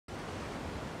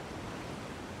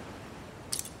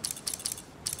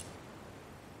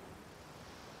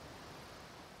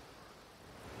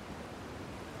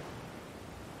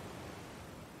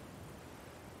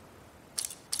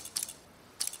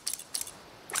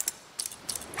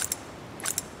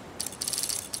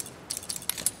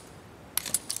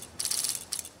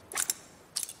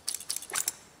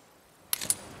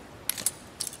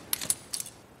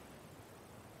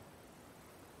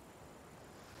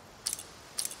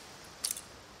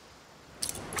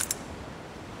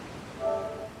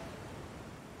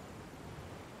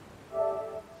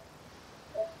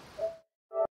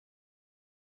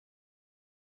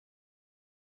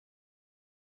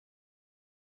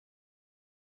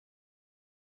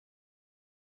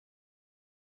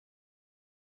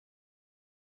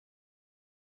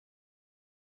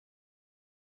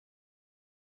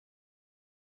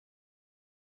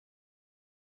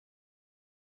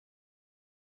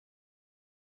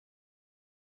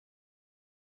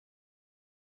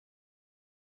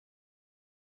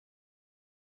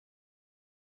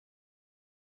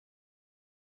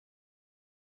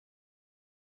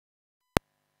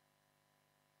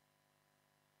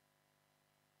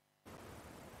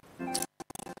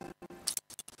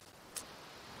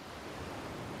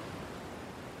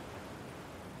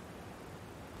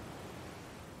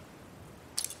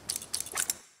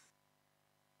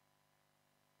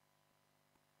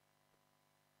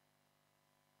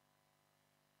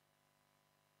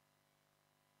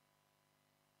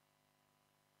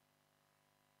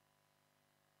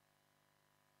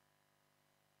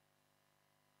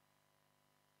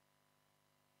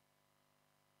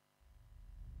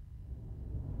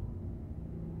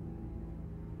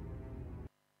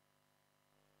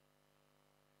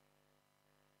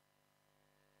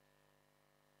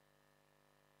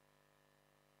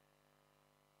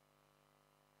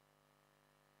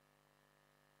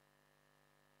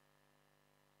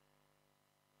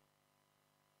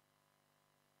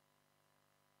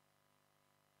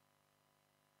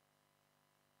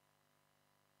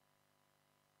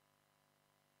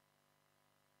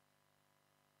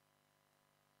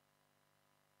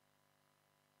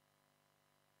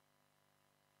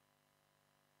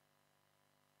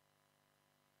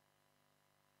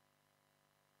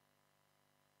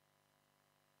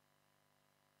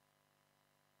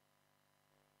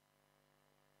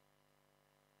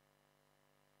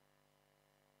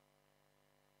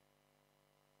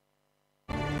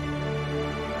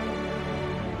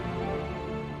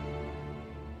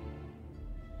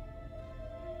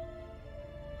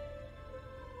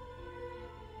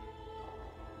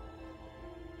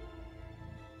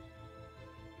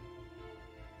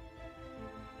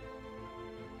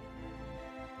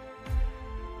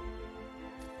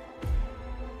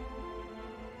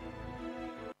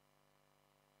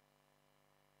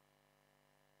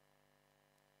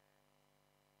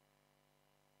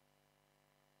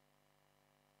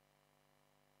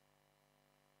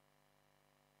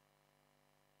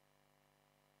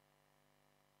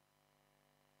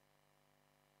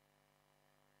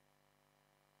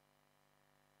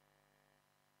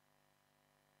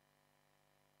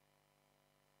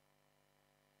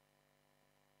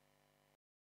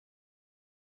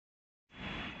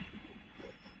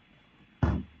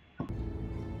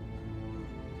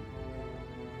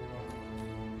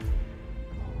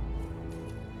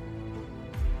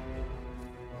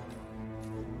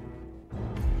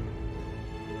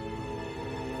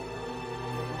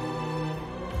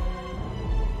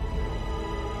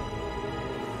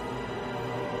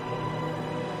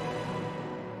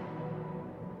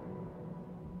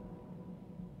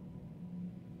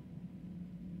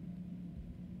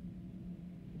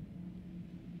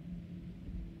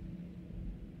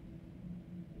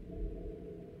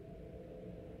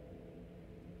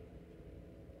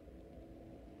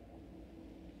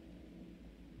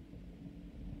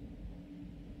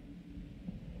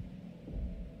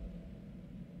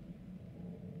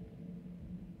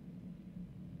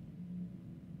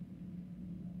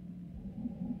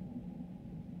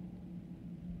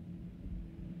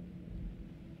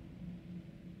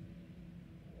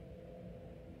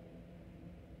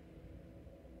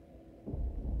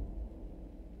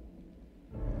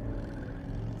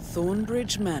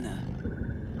Thornbridge Manor.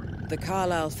 The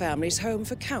Carlyle family's home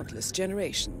for countless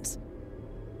generations.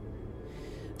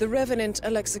 The Revenant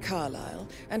Alexa Carlyle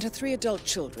and her 3 adult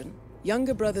children,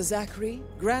 younger brother Zachary,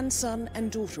 grandson and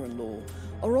daughter-in-law,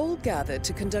 are all gathered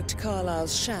to conduct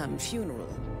Carlyle's sham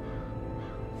funeral.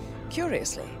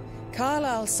 Curiously,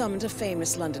 Carlyle summoned a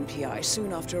famous London PI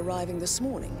soon after arriving this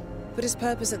morning, but his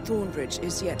purpose at Thornbridge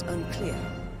is yet unclear.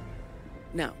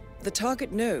 Now, the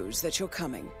target knows that you're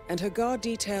coming, and her guard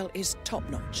detail is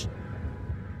top-notch.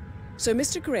 So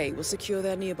Mr. Gray will secure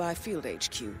their nearby field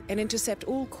HQ and intercept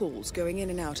all calls going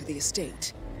in and out of the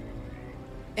estate.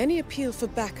 Any appeal for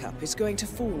backup is going to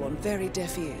fall on very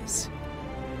deaf ears.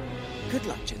 Good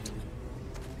luck, gentlemen.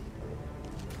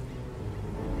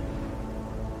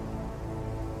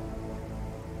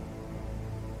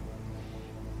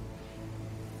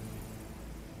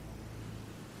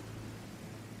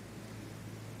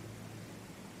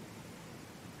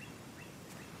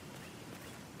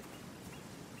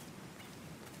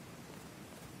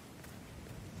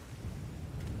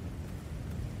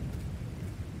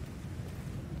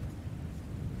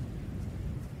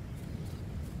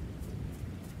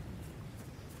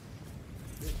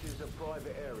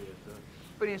 Private area, sir.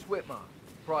 Phineas Whitmer,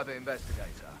 private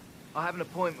investigator. I have an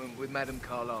appointment with Madame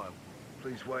Carlyle.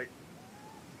 Please wait.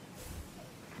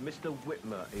 Mr.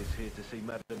 Whitmer is here to see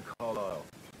Madame Carlyle.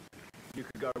 You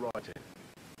can go right in.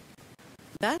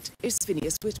 That is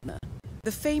Phineas Whitmer,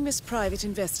 the famous private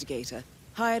investigator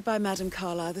hired by Madame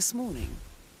Carlyle this morning.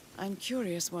 I'm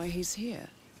curious why he's here.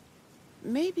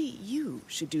 Maybe you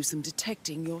should do some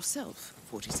detecting yourself,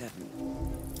 47.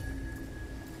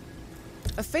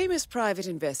 A famous private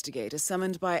investigator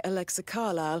summoned by Alexa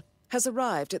Carlyle has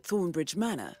arrived at Thornbridge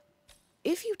Manor.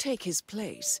 If you take his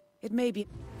place, it may be...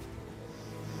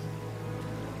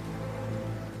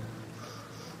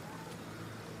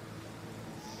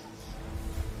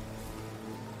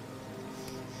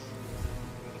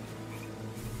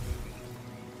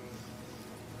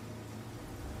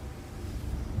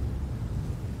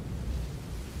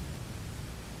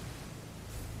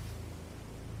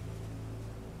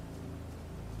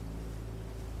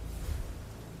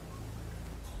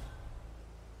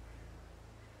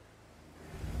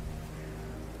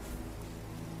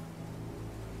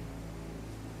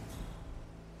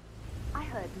 I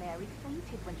heard Mary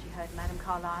fainted when she heard Madame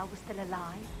Carlyle was still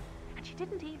alive, and she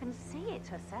didn't even see it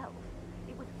herself.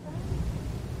 It was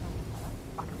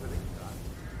I can believe that.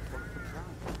 What's the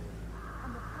plan?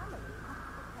 and the family has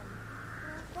to pretend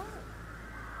they're dead.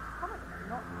 Some of them are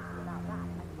not happy about that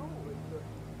at all.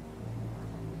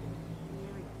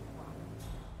 Mysterious one.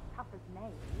 Tough as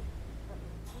nails, but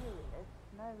mysterious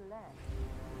no less.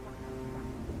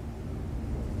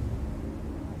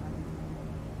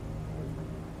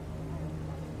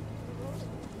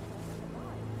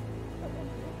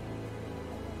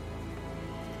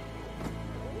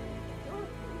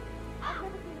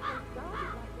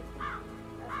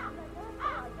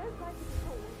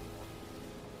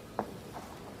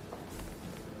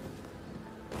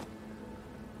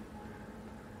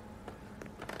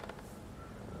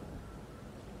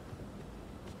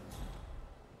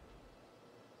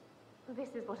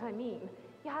 This is what I mean.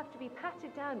 You have to be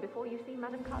patted down before you see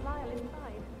Madame Carlyle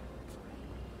inside.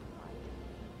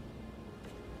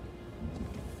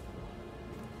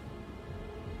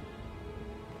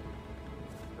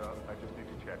 So, I just need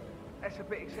to check. That's a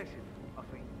bit excessive, I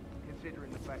think,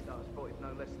 considering the fact that I spotted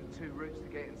no less than 2 routes to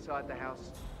get inside the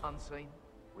house unseen.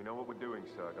 We know what we're doing,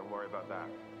 sir. Don't worry about that.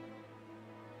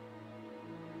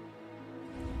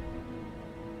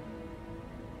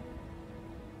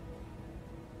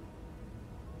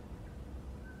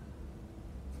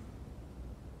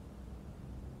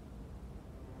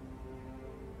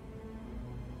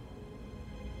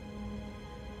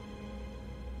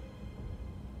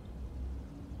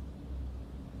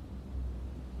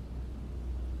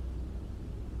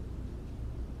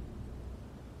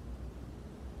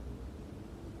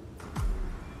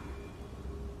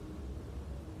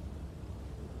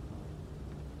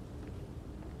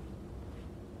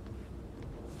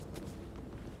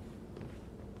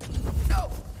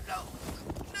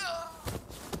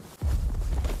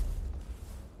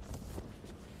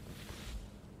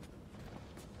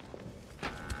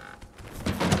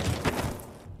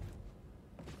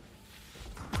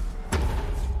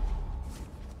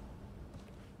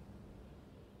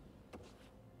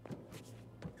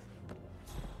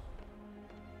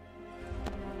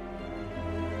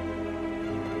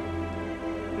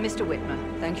 Mr.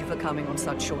 Whitmer, thank you for coming on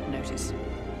such short notice.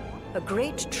 A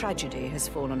great tragedy has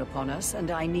fallen upon us, and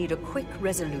I need a quick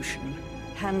resolution,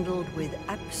 handled with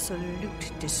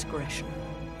absolute discretion.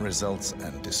 Results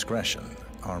and discretion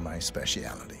are my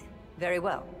speciality. Very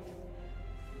well.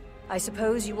 I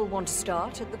suppose you will want to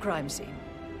start at the crime scene.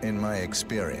 In my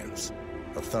experience,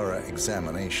 a thorough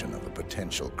examination of a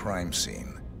potential crime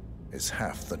scene is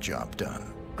half the job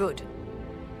done. Good.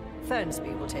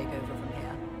 Fernsby will take over from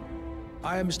here.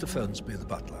 I am Mr. Fernsby, the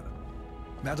butler.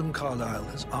 Madame Carlyle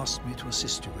has asked me to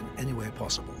assist you in any way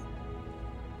possible.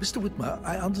 Mr. Whitmer,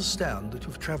 I understand that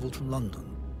you've traveled from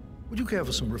London. Would you care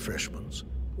for some refreshments?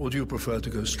 Or do you prefer to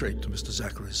go straight to Mr.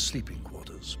 Zachary's sleeping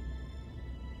quarters?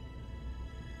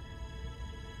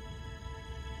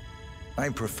 I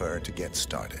prefer to get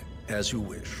started. As you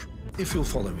wish. If you'll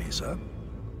follow me, sir.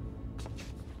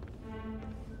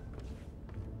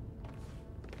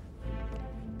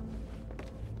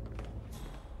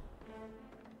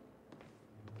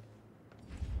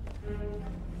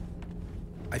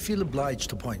 I feel obliged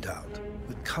to point out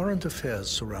that current affairs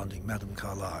surrounding Madame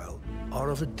Carlyle are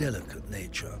of a delicate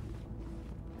nature.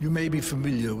 You may be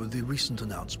familiar with the recent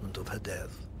announcement of her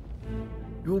death.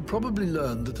 You will probably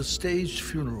learn that a staged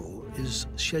funeral is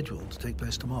scheduled to take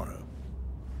place tomorrow.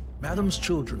 Madame's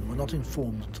children were not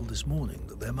informed until this morning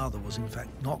that their mother was in fact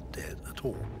not dead at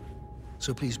all.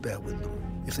 So please bear with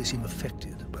them if they seem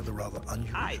affected by the rather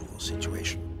unusual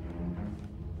situation.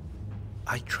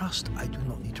 I trust I do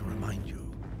not need to remind you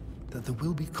that there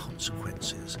will be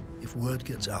consequences if word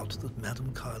gets out that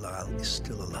Madame Carlyle is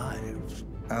still alive.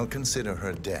 I'll consider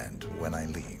her dead when I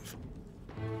leave.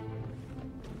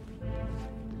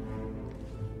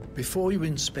 Before you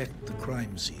inspect the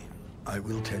crime scene, I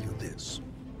will tell you this.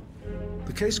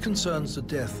 The case concerns the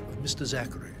death of Mr.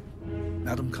 Zachary,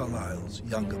 Madame Carlyle's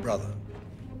younger brother.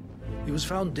 He was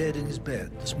found dead in his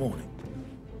bed this morning.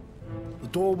 The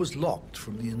door was locked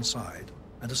from the inside,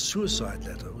 and a suicide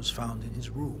letter was found in his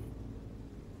room.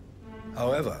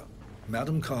 However,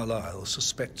 Madame Carlyle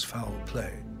suspects foul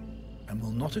play and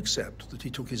will not accept that he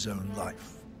took his own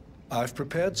life. I've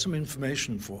prepared some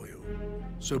information for you,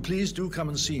 so please do come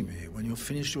and see me when you've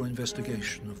finished your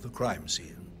investigation of the crime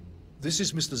scene. This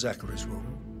is Mr. Zachary's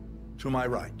room, to my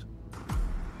right.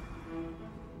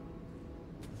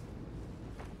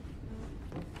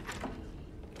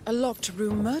 A locked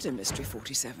room murder mystery,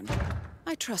 47.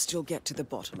 I trust you'll get to the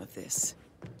bottom of this.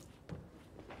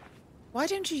 Why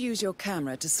don't you use your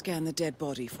camera to scan the dead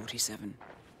body, 47?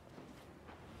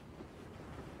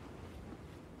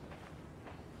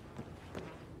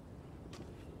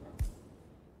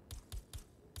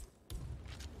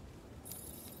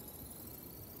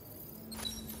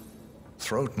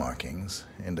 Throat markings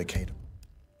indicate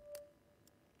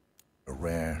a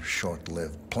rare,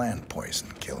 short-lived plant poison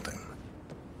killed him.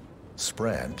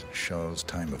 Spread shows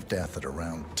time of death at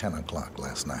around 10 o'clock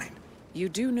last night. You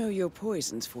do know your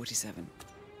poisons, 47.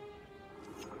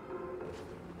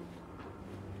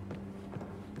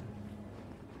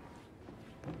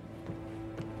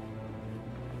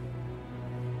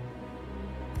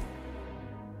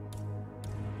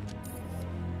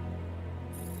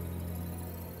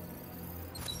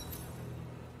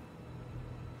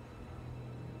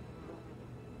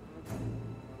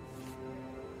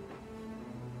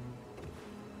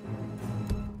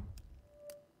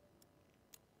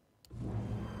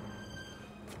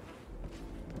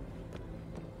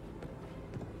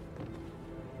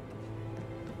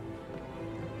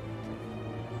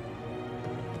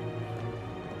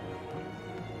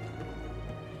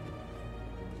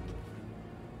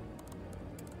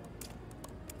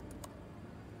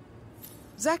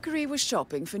 Zachary was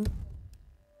shopping for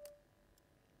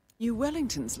New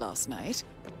Wellingtons last night.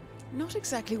 Not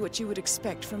exactly what you would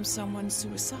expect from someone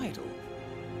suicidal.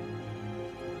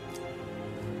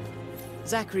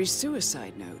 Zachary's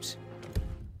suicide note.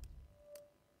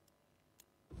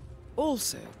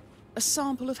 Also, a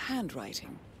sample of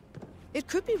handwriting. It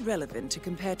could be relevant to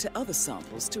compare to other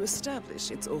samples to establish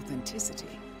its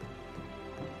authenticity.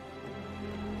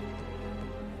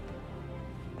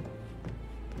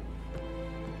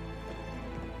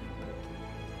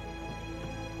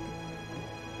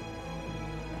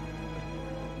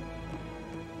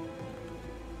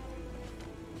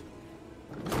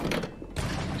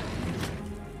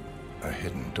 A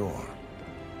hidden door.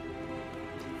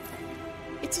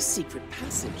 It's a secret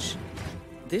passage.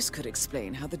 This could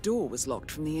explain how the door was locked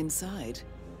from the inside.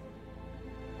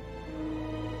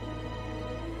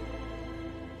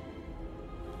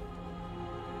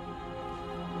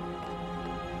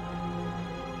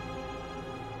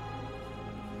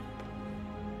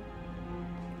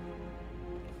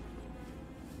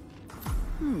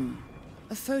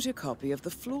 A photocopy of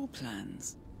the floor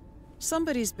plans.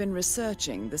 Somebody's been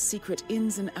researching the secret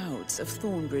ins and outs of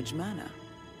Thornbridge Manor.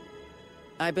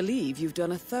 I believe you've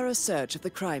done a thorough search of the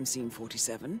crime scene,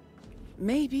 47.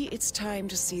 Maybe it's time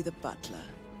to see the butler.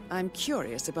 I'm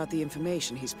curious about the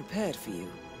information he's prepared for you.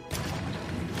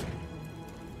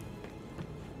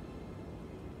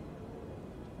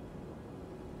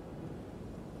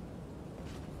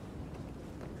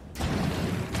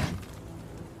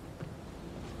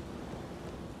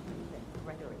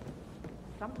 Gregory,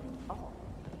 something's off.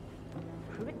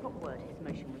 Prove it got word his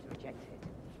motion was rejected.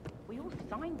 We all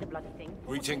signed the bloody thing.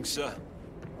 Greetings, sir.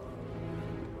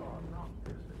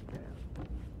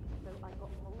 So I got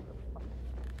hold of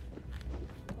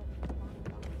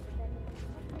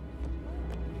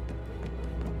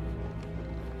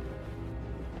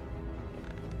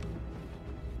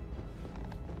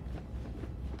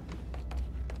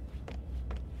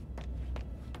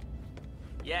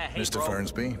Yeah, hey, Mr. bro.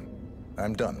 Fernsby,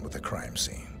 I'm done with the crime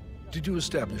scene. Did you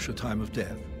establish a time of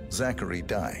death? Zachary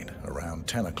died around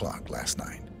 10 o'clock last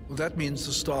night. Well, that means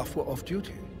the staff were off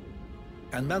duty.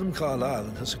 And Madame Carlyle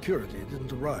and her security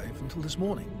didn't arrive until this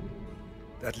morning.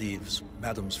 That leaves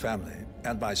Madame's family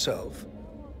and myself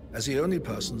as the only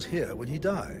persons here when he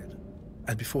died.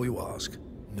 And before you ask,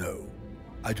 no,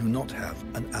 I do not have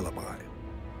an alibi.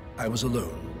 I was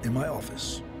alone in my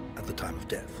office at the time of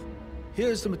death.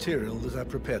 Here's the material that I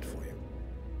prepared for you.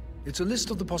 It's a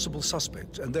list of the possible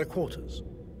suspects and their quarters.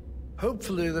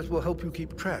 Hopefully that will help you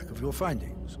keep track of your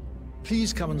findings.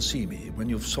 Please come and see me when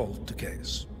you've solved the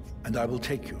case, and I will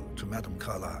take you to Madame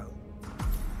Carlyle.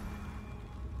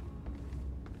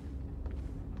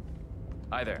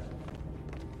 Hi there.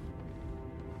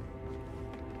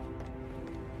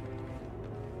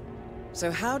 So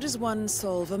how does one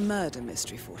solve a murder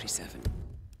mystery, 47?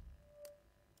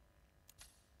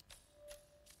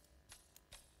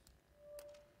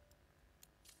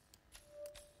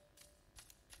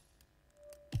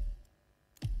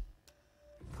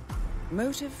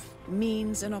 Motive,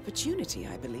 means, and opportunity,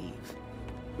 I believe.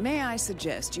 May I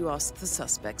suggest you ask the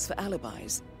suspects for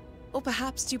alibis? Or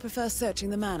perhaps do you prefer searching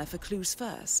the manor for clues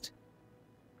first?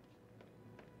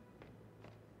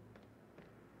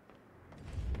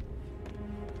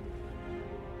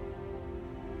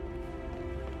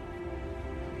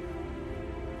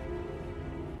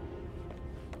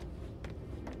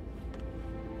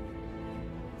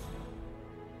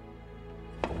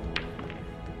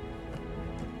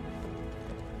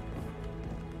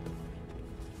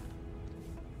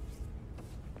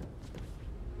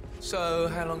 So,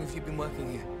 how long have you been working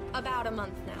here? About a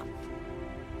month now.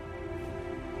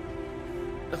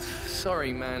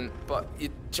 Sorry, man, but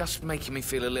you're just making me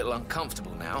feel a little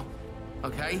uncomfortable now.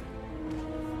 Okay?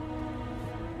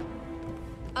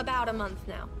 About a month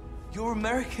now. You're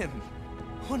American.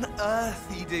 What on earth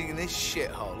are you doing in this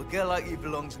shithole? A girl like you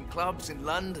belongs in clubs in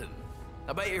London.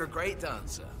 I bet you're a great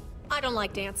dancer. I don't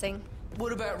like dancing.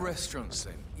 What about restaurants,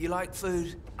 then? You like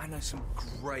food? I know some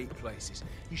great places.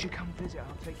 You should come visit.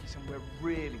 I'll take you somewhere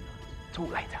really nice.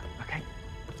 Talk later, okay?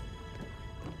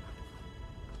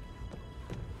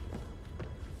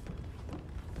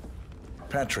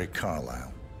 Patrick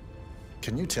Carlyle,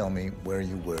 can you tell me where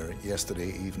you were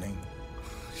yesterday evening?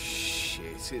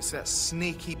 Shit, it's that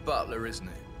sneaky butler, isn't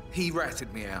it? He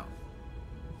ratted me out.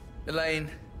 Elaine,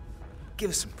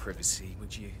 give us some privacy,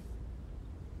 would you?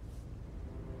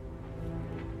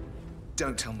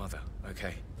 Don't tell Mother,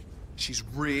 okay? She's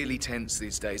really tense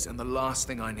these days, and the last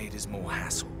thing I need is more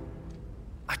hassle.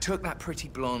 I took that pretty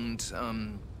blonde,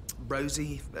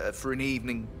 Rosie, for an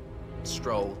evening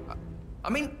stroll. I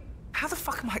mean, how the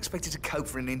fuck am I expected to cope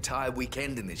for an entire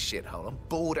weekend in this shithole? I'm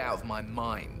bored out of my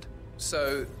mind.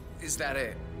 So, is that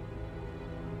it?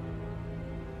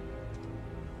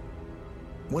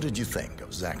 What did you think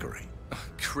of Zachary?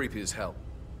 Creepy as hell.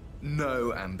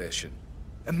 No ambition.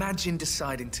 Imagine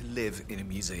deciding to live in a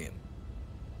museum.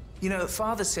 You know,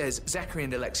 Father says Zachary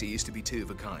and Alexei used to be two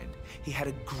of a kind. He had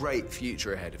a great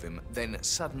future ahead of him, then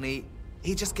suddenly,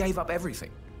 he just gave up everything.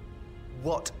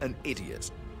 What an idiot.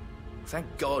 Thank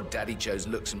God Daddy chose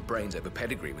looks and brains over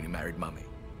pedigree when he married Mummy.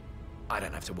 I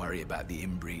don't have to worry about the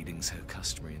inbreeding so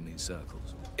customary in these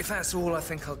circles. If that's all, I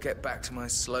think I'll get back to my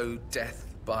slow death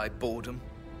by boredom.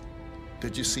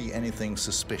 Did you see anything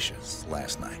suspicious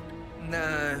last night?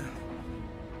 No.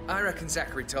 I reckon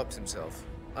Zachary topped himself.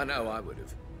 I know I would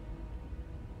have.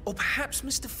 Or perhaps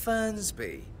Mr.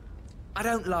 Fernsby. I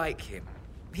don't like him.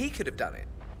 He could have done it.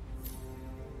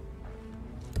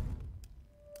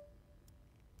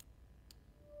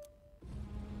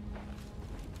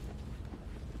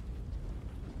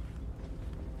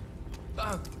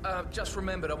 Oh, just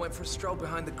remembered I went for a stroll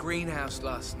behind the greenhouse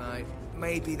last night.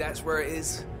 Maybe that's where it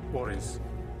is. What is?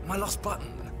 My lost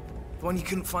button. The one you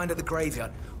couldn't find at the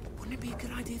graveyard. Wouldn't it be a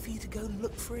good idea for you to go and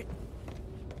look for it?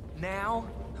 Now?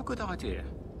 A good idea.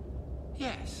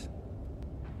 Yes.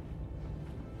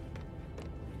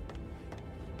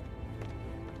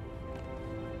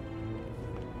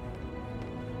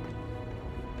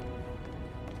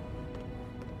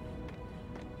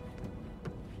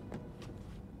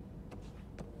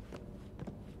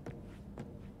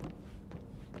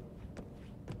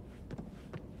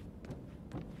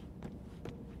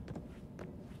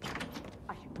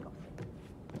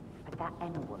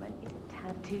 Emma woman is a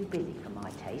tad too busy for my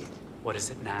taste. What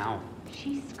is it now?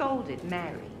 She scolded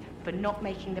Mary for not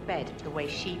making the bed the way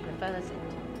she prefers it.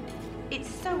 It's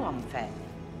so unfair.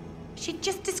 She'd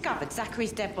just discovered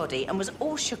Zachary's dead body and was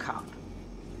all shook up.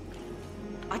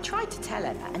 I tried to tell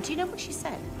Emma, and do you know what she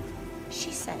said? She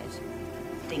said,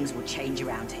 things will change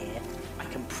around here. I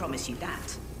can promise you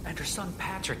that. And her son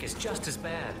Patrick is just as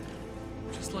bad.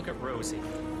 Just look at Rosie.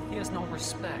 He has no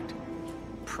respect.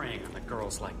 Preying on the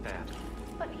girls like that.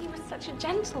 But he was such a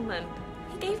gentleman.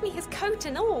 He gave me his coat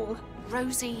and all.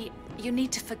 Rosie, you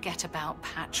need to forget about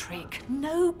Patrick.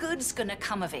 No good's gonna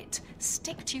come of it.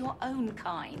 Stick to your own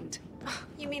kind.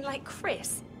 You mean like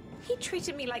Chris? He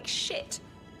treated me like shit.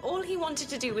 All he wanted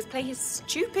to do was play his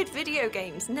stupid video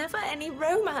games, never any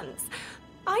romance.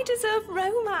 I deserve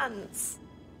romance.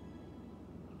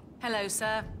 Hello,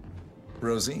 sir.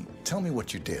 Rosie, tell me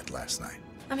what you did last night.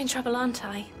 I'm in trouble, aren't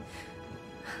I?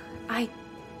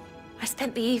 I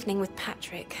spent the evening with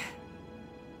Patrick.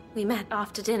 We met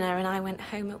after dinner and I went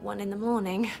home at 1 in the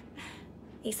morning.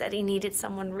 He said he needed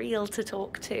someone real to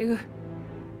talk to.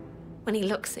 When he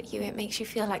looks at you, it makes you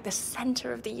feel like the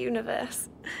center of the universe.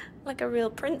 Like a real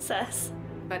princess.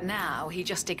 But now he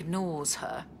just ignores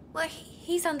her. Well,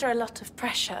 he's under a lot of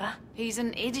pressure. He's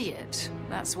an idiot.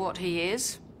 That's what he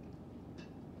is.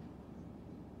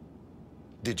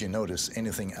 Did you notice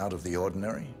anything out of the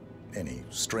ordinary? Any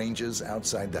strangers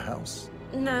outside the house?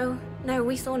 No,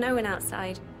 we saw no one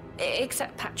outside.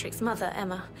 Except Patrick's mother,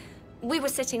 Emma. We were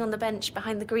sitting on the bench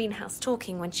behind the greenhouse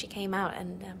talking when she came out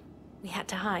and we had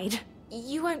to hide.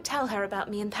 You won't tell her about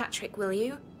me and Patrick, will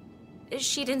you?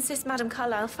 She'd insist Madame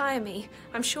Carlyle fire me.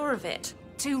 I'm sure of it.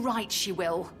 Too right she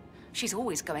will. She's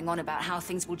always going on about how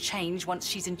things will change once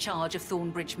she's in charge of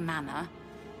Thornbridge Manor.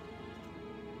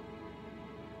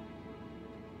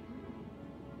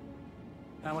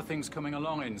 How are things coming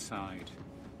along inside?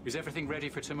 Is everything ready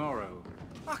for tomorrow?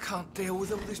 I can't deal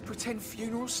with all this pretend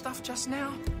funeral stuff just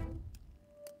now.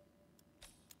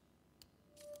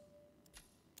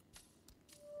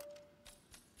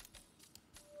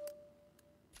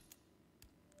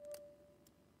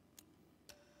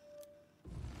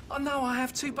 I know I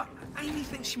have to, but Amy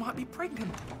thinks she might be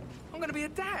pregnant. I'm going to be a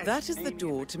dad. That is the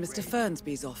door to Mr.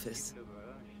 Fernsby's office.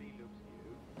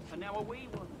 And now a wee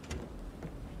one.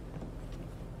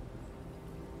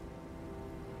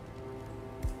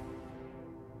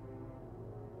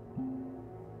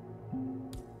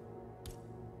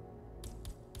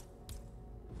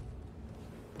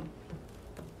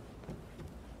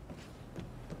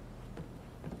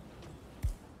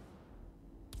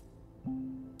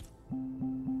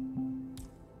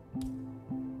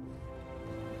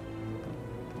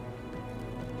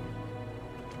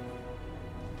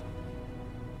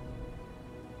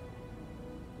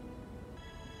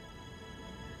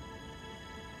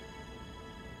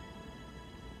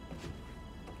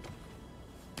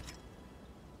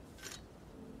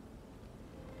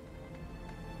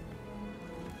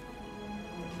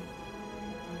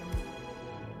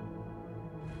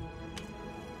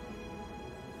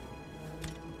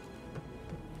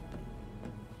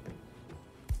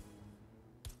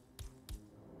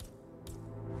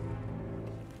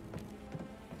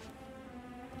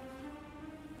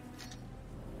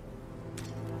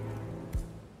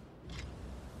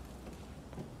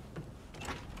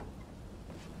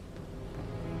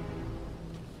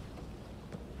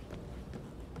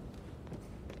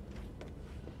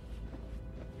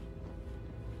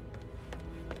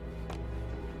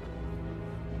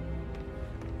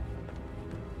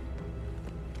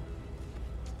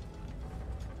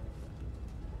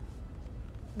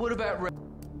 What about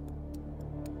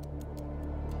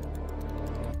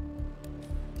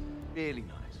really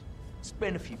nice?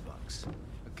 Spend a few bucks.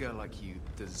 A girl like you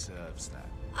deserves that.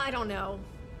 I don't know.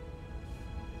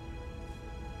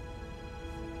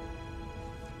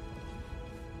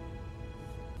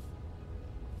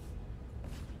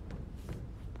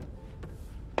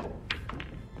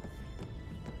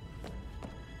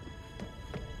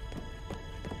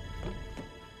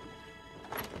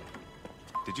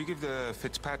 Did you give the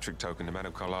Fitzpatrick token to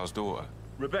Madame Carlyle's daughter?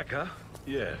 Rebecca?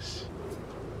 Yes.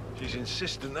 She's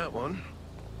insistent, that one.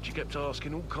 She kept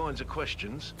asking all kinds of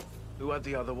questions. Who had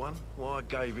the other one? Why I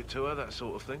gave it to her, that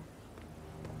sort of thing.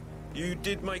 You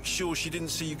did make sure she didn't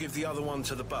see you give the other one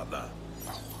to the butler? Oh,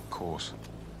 of course.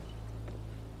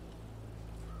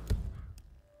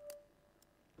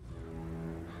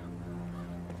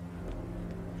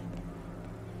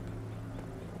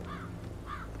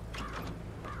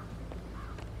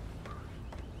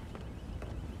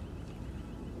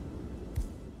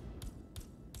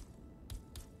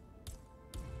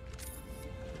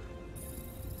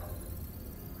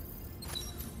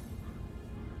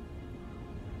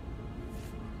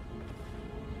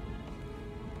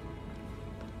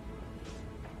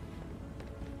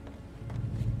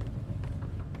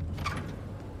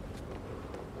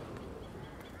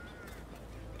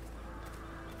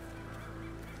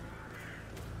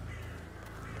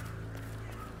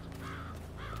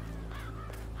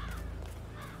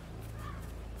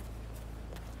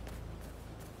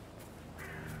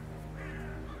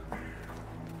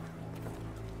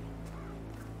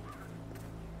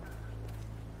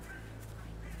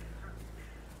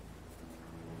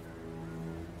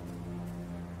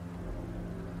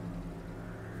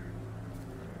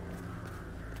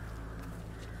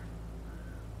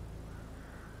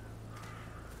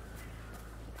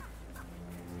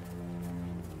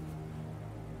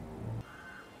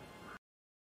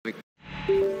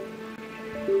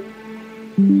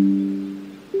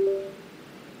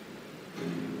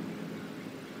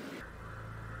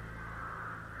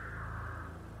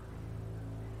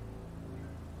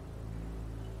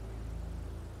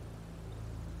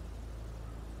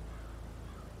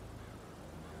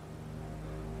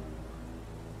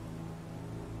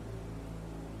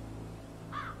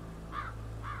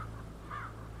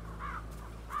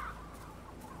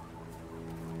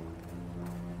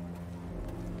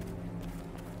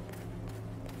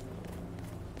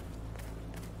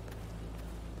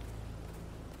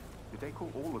 Did they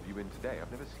call all of you in today? I've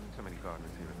never seen so many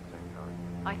gardeners here at the same time.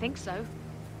 I think so.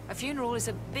 A funeral is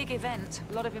a big event.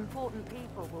 A lot of important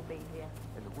people will be here.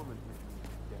 And the woman is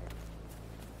dead.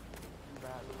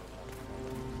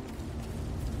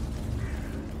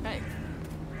 Hey,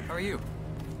 how are you?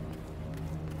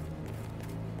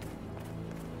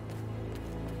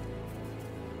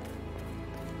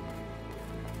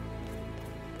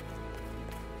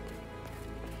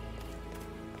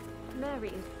 Mary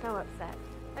is so upset.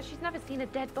 As she's never seen a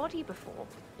dead body before.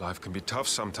 Life can be tough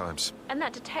sometimes. And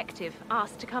that detective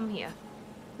asked to come here.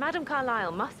 Madame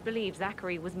Carlyle must believe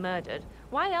Zachary was murdered.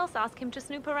 Why else ask him to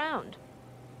snoop around?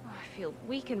 Oh, I feel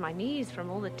weak in my knees from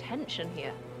all the tension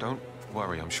here. Don't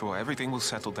worry, I'm sure everything will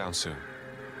settle down soon.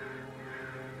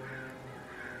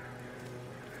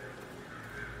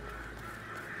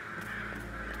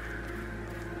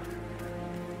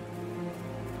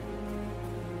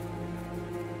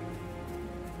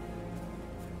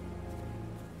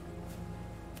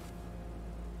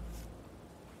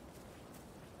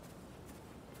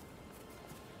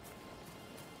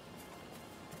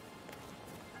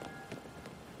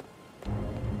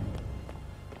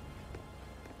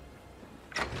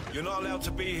 You're not allowed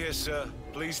to be here, sir.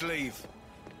 Please leave.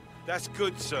 That's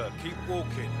good, sir. Keep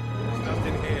walking. There's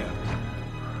nothing here.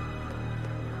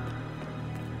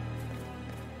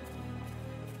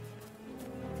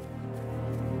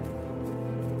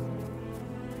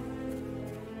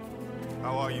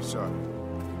 How are you, sir?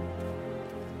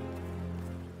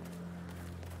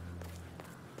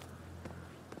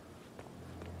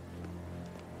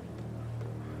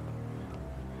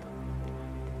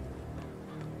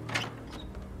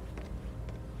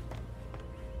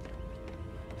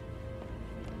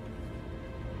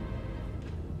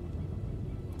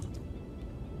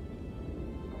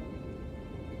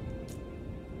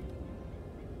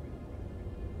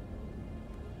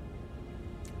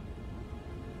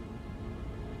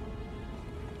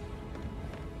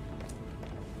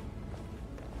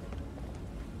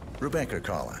 Rebecca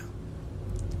Carlyle,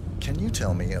 can you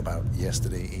tell me about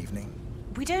yesterday evening?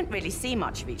 We don't really see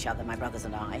much of each other, my brothers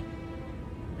and I.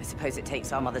 I suppose it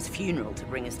takes our mother's funeral to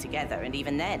bring us together, and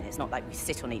even then, it's not like we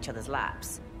sit on each other's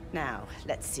laps. Now,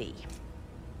 let's see.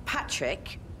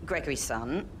 Patrick, Gregory's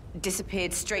son,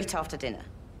 disappeared straight after dinner.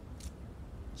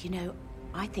 You know,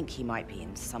 I think he might be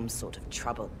in some sort of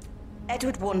trouble.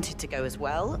 Edward wanted to go as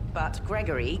well, but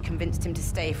Gregory convinced him to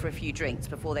stay for a few drinks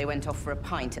before they went off for a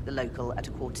pint at the local at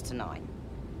 9:15.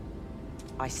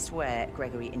 I swear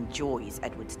Gregory enjoys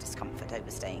Edward's discomfort over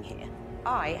staying here.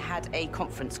 I had a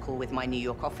conference call with my New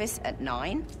York office at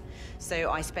 9,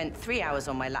 so I spent 3 hours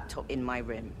on my laptop in my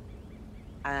room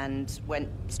and went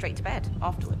straight to bed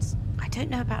afterwards. I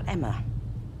don't know about Emma.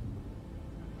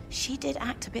 She did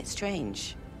act a bit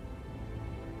strange.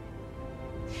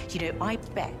 You know, I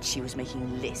bet she was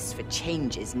making lists for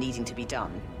changes needing to be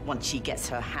done once she gets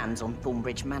her hands on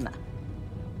Thornbridge Manor.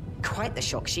 Quite the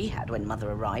shock she had when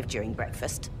Mother arrived during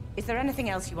breakfast. Is there anything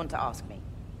else you want to ask me?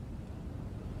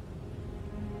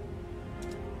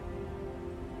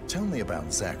 Tell me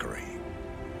about Zachary.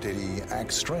 Did he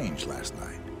act strange last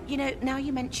night? You know, now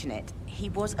you mention it, he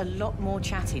was a lot more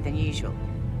chatty than usual.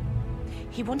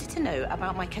 He wanted to know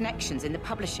about my connections in the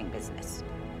publishing business.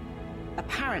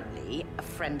 Apparently, a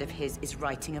friend of his is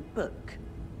writing a book,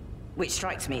 which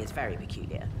strikes me as very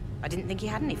peculiar. I didn't think he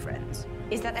had any friends.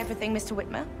 Is that everything, Mr.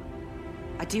 Whitmer?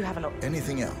 I do have a lot...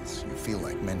 Anything else you feel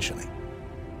like mentioning?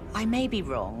 I may be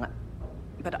wrong,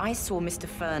 but I saw Mr.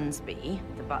 Fernsby,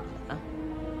 the butler,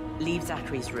 leave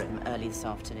Zachary's room early this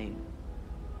afternoon.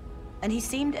 And he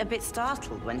seemed a bit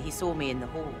startled when he saw me in the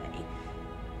hallway.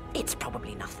 It's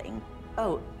probably nothing.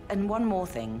 Oh, and one more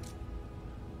thing.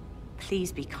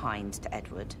 Please be kind to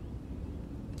Edward.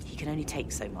 He can only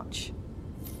take so much.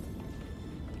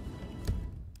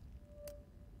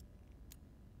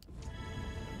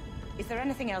 Is there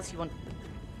anything else you want?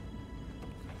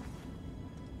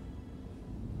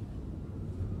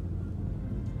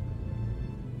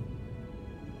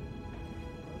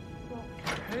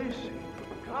 Casey,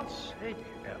 for God's sake,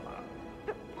 Emma.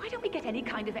 But why don't we get any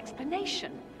kind of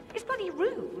explanation? It's bloody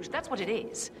rude, that's what it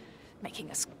is.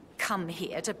 Making us come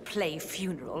here to play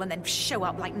funeral and then show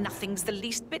up like nothing's the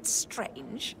least bit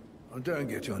strange? Oh, don't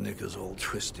get your knickers all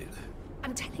twisted.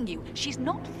 I'm telling you, she's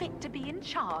not fit to be in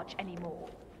charge anymore.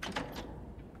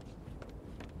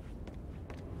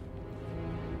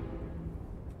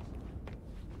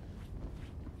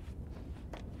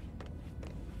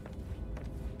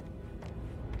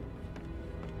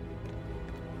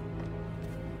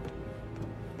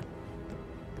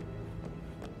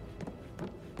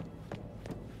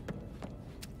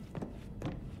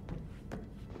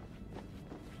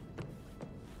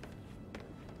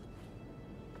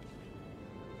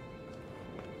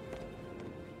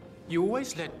 You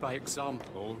always led by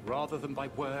example, rather than by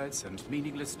words and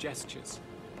meaningless gestures.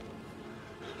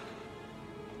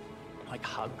 Like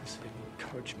hugs and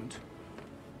encouragement.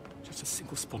 Just a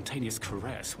single spontaneous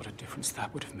caress, what a difference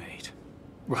that would have made.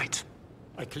 Right.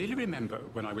 I clearly remember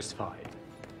when I was 5.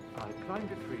 I climbed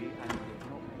a tree and did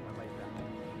not make my way down.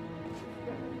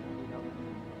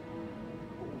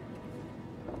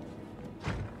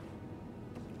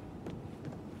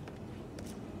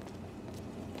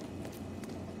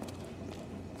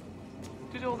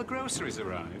 Did all the groceries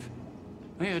arrive?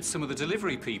 I heard some of the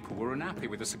delivery people were unhappy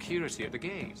with the security at the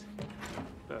gate.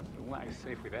 But Wax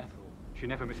safe with Ethel. She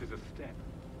never misses a step.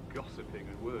 Gossiping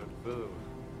and word both.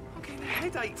 I'm getting a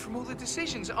headache from all the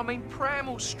decisions. I mean, pram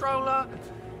or stroller,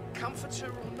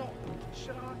 comforter or not.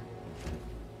 Should I?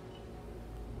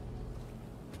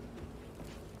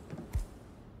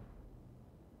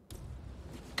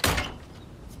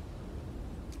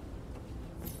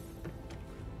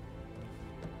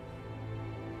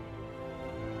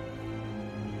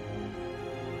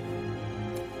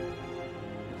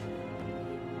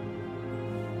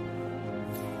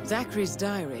 Zachary's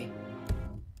diary.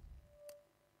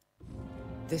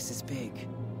 This is big.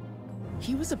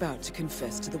 He was about to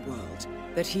confess to the world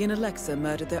that he and Alexa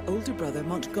murdered their older brother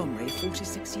Montgomery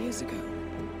 46 years ago.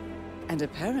 And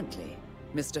apparently,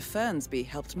 Mr. Fernsby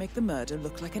helped make the murder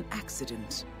look like an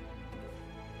accident.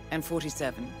 And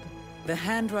 47. The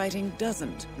handwriting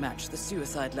doesn't match the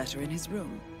suicide letter in his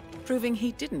room, proving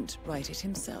he didn't write it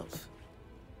himself.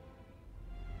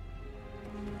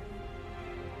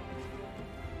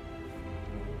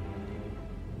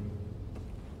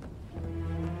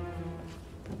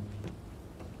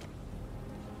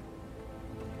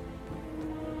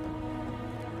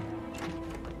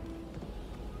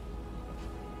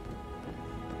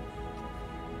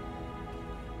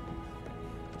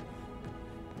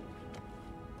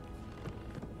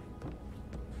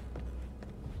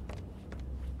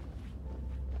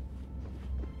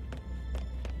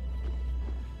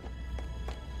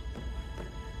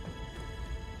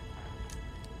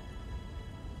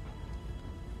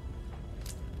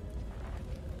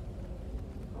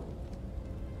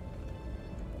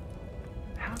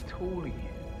 How tall are you?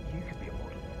 You could be a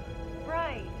model.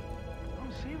 Right.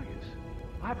 I'm serious.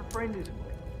 I have a friend who's a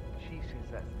model. She says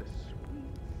that's the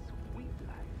sweet, sweet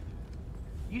life.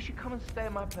 You should come and stay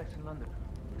at my place in London.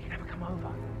 We can have a come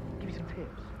over. Give you some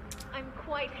tips. I'm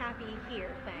quite happy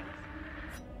here, thanks.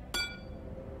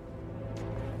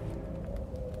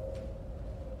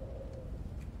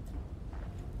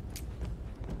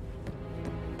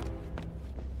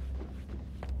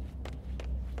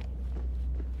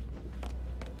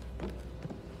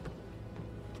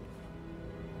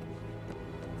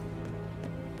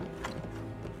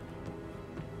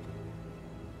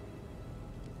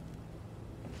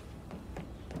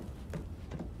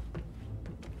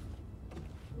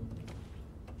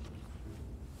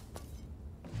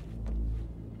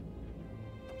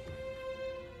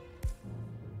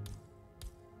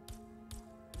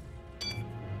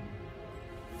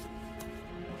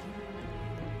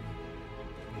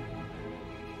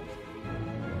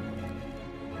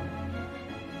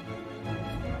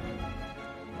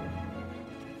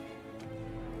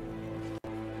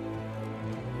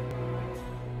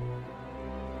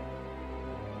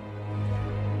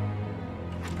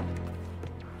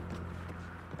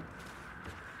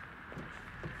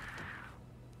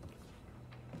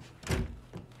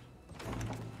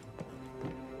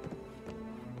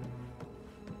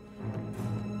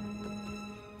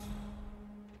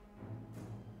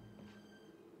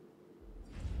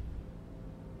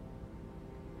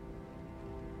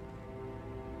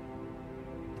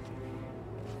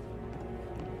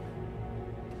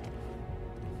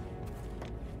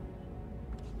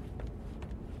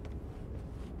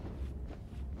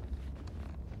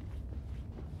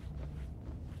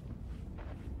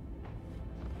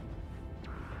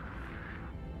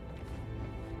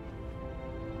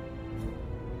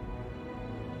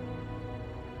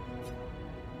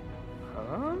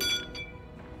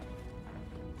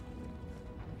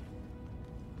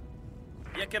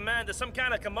 Command. There's some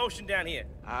kind of commotion down here.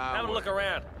 Have a look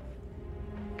around.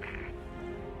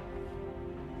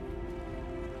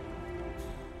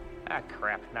 Ah,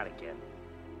 crap. Not again.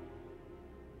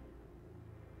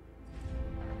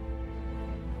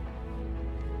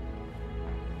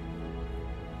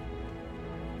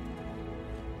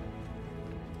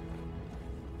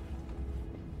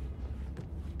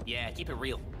 Yeah, keep it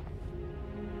real.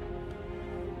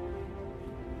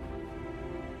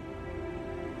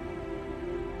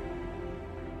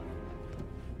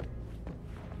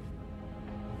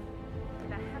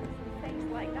 With a handsome face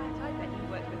like that, I bet you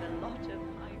work with a lot of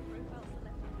high-profile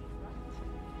celebrities, right?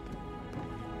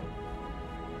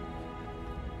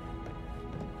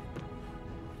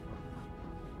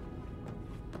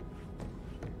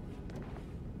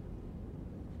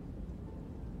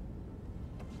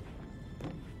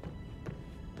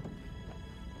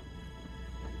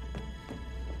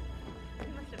 You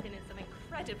must have been in some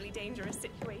incredibly dangerous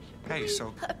situation. Hey,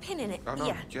 so... Put a pin in it. Oh,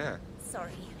 no, yeah.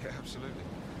 Sorry. Yeah, absolutely.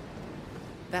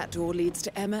 That door leads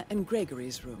to Emma and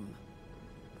Gregory's room.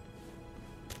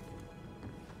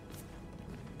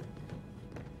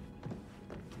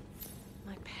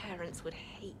 My parents would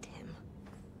hate him.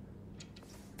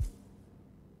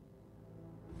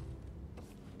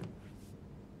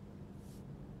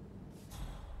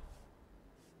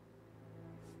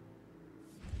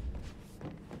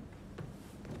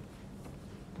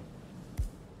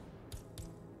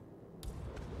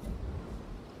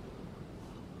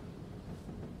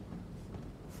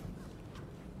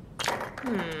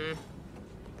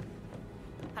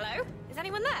 Hello? Is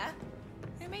anyone there?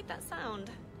 Who made that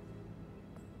sound?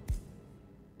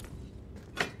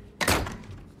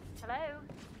 Hello?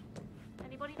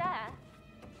 Anybody there?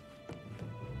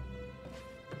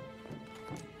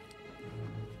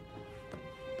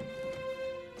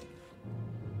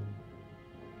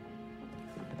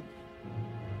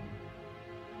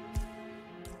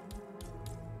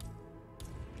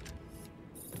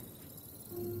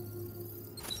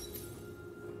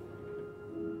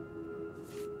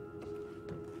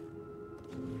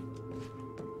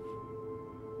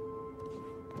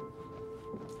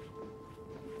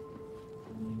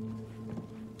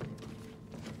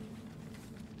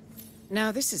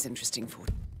 Now this is interesting.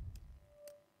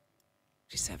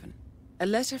 47. A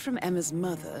letter from Emma's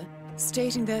mother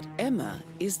stating that Emma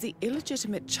is the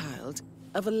illegitimate child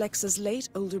of Alexa's late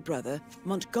older brother,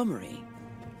 Montgomery.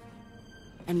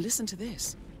 And listen to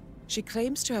this. She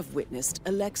claims to have witnessed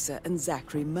Alexa and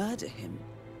Zachary murder him.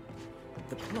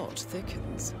 The plot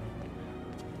thickens.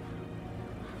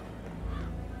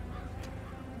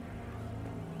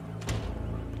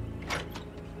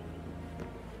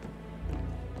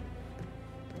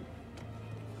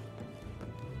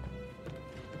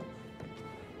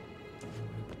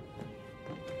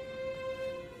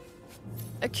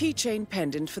 A keychain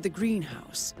pendant for the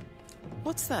greenhouse.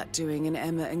 What's that doing in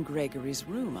Emma and Gregory's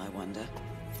room, I wonder?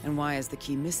 And why is the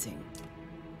key missing?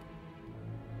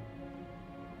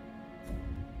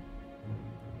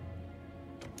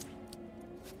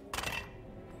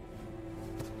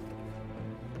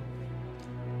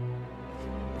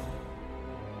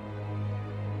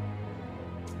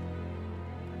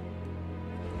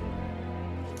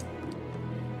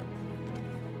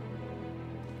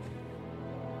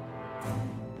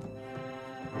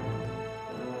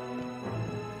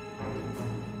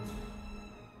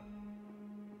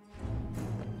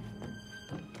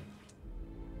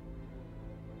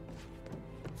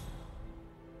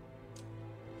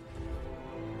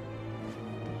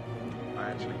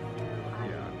 Actually,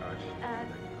 yeah,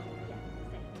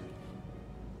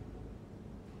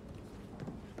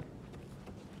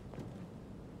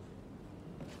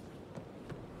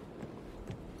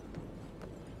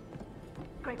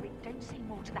 Gregory, don't say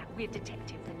more to that weird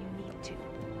detective than you need to.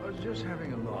 I was just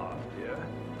having a laugh, dear.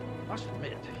 Must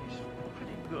admit, he's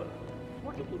pretty good.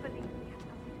 What did he believe we had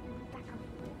something to do with Zachary?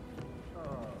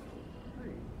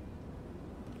 See.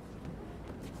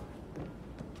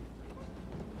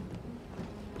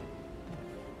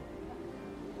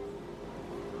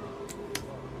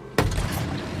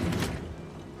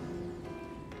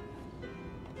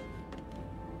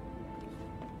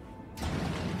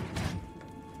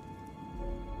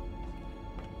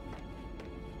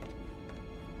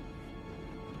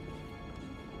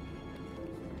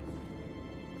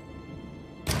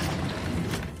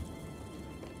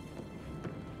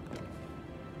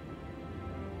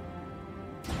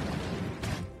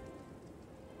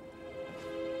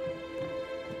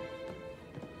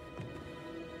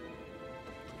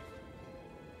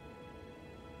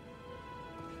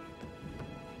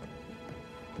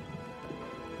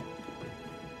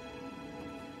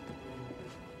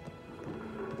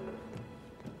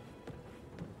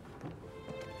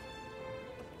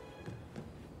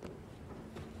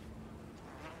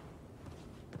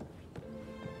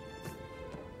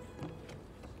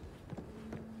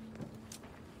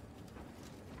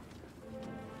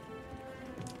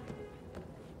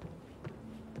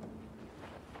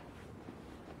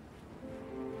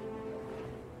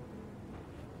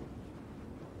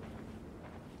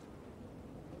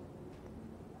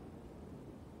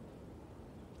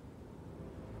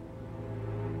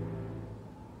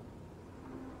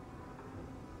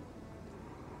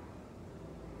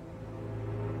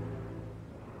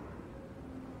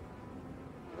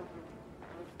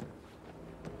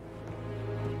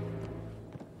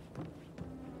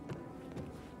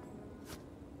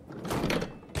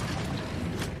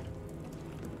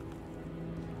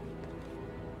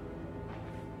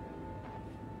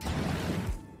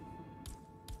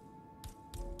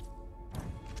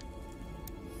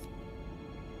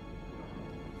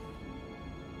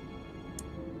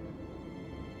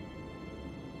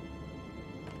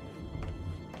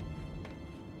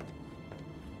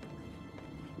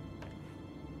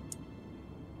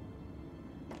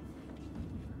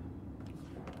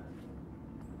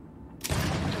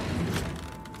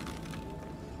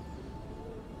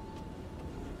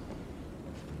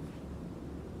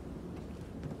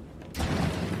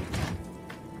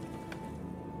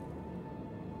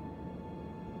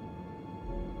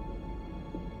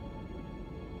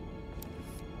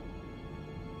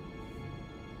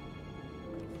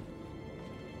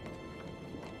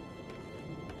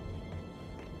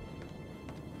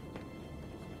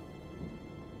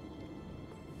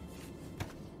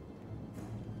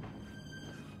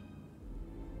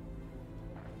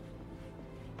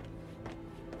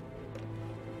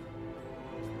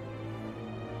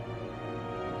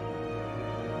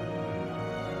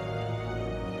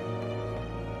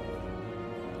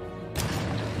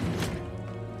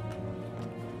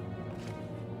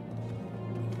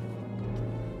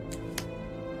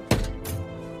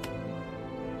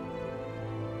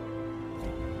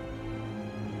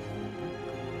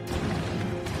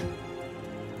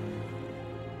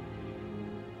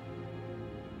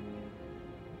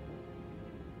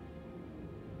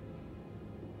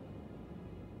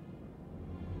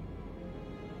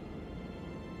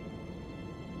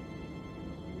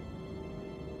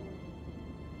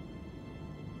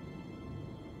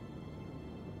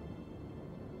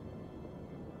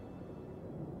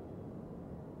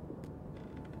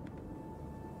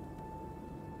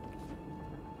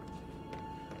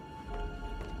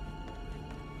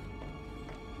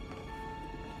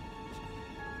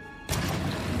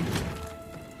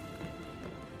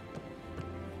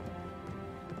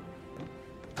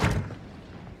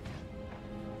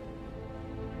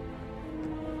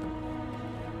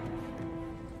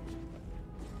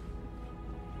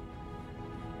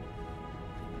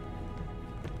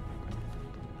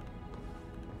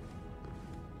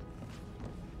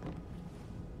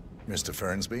 Mr.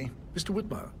 Fernsby? Mr.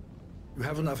 Whitmer, you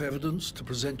have enough evidence to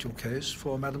present your case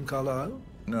for Madame Carlyle?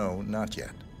 No, not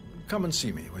yet. Come and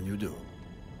see me when you do.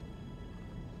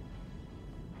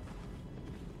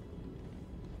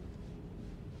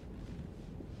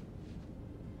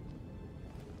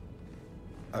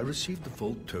 I received the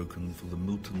vault token for the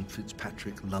Milton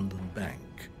Fitzpatrick London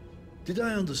Bank. Did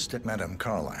I understand? Madame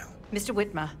Carlyle. Mr.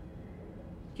 Whitmer,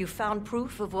 you found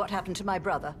proof of what happened to my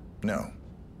brother? No,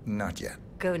 not yet.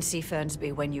 Go and see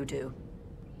Fernsby when you do.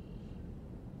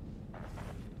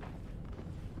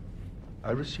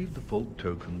 I received the vault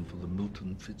token for the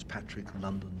Milton Fitzpatrick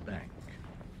London Bank.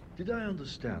 Did I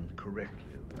understand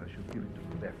correctly that I should give it to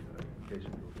Rebecca in case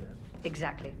of your death?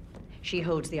 Exactly. She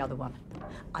holds the other one.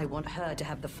 I want her to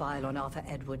have the file on Arthur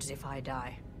Edwards if I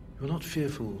die. You're not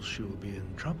fearful she'll be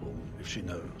in trouble if she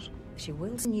knows? She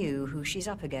will knew who she's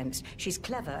up against. She's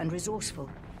clever and resourceful.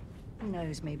 Who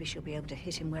knows, maybe she'll be able to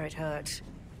hit him where it hurts.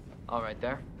 All right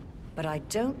there. But I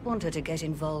don't want her to get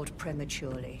involved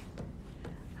prematurely.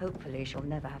 Hopefully she'll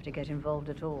never have to get involved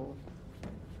at all.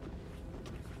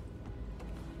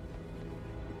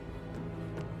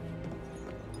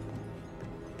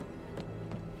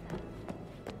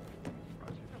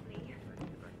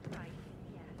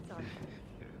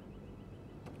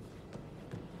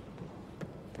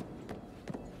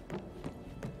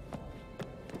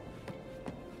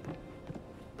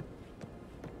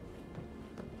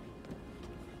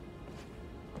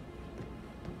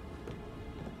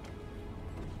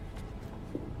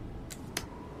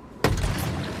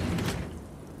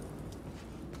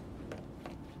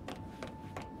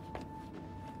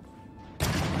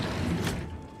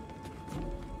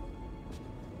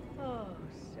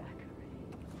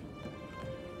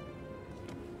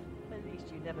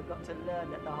 Never got to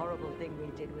learn that the horrible thing we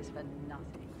did was for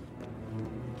nothing.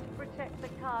 Protect the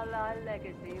Carlyle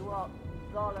legacy, what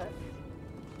bollocks.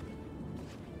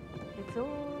 It's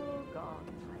all gone,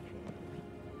 I fear.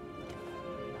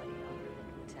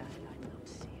 Bloody hell, I'd not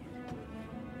see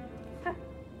it.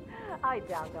 I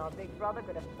doubt our big brother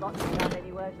could have botched it up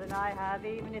any worse than I have,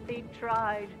 even if he'd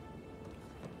tried.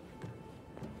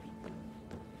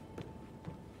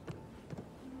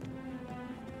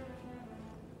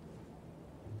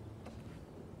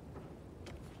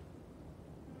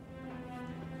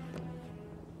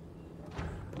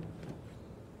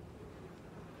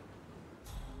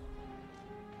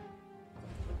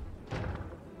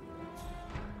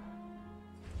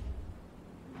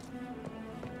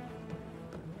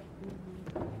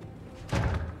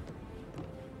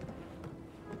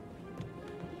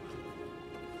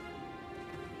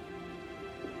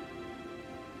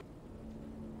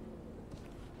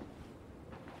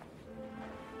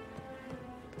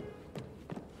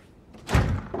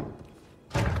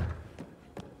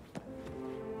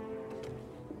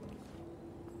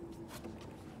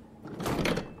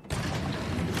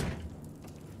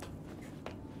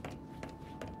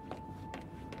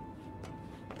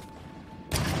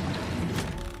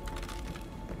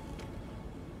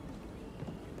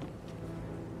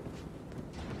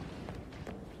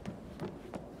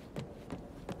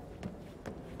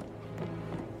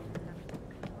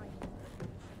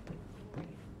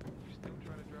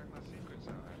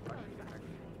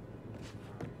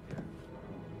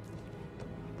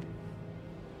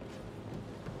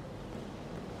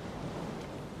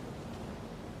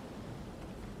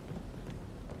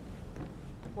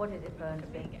 What is it,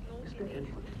 Fernsby? Mr.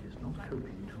 Edwards is not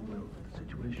coping too well with the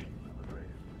situation, I'm afraid.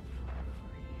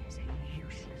 He's a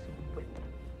useless whip.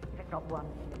 If not one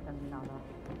thing, it's another.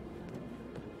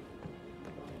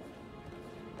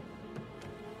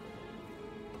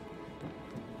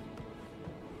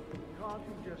 Can't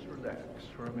you just relax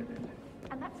for a minute?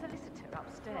 And that solicitor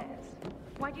upstairs.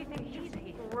 Why do you think he's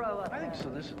a thrower? I think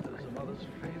solicitors and others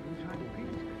favor the tiny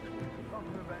peas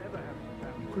not ever have the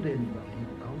family could end in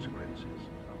legal consequences.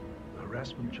 The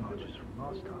harassment charges from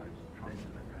last time led to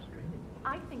the restraining.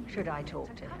 I think Should I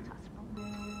talk to him?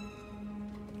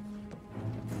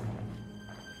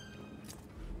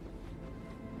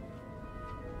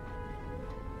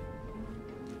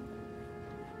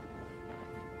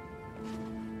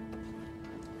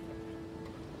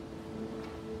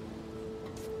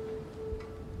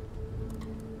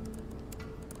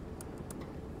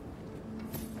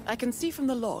 I can see from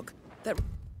the log that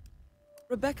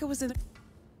Rebecca was in a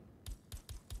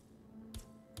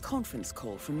conference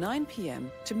call from 9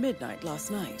 p.m. to midnight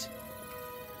last night.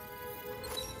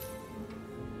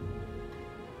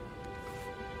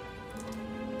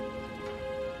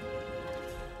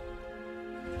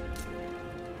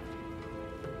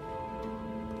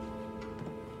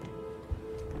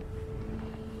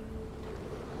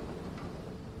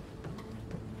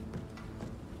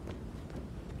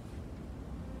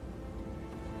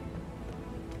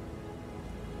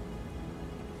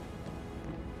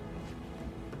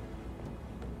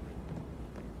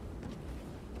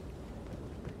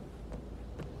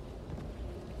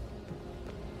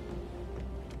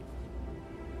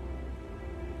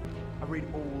 read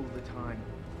all the time.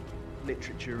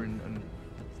 Literature and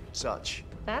such.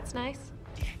 That's nice.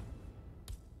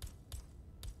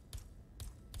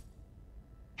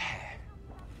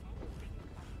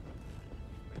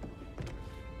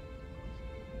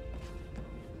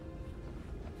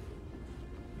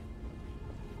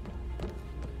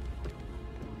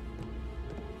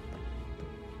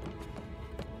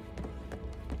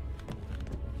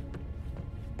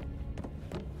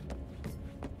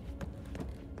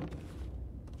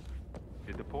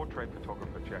 Did the portrait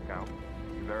photographer check out?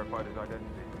 You verified his identity?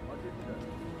 I did, sir.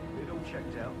 It all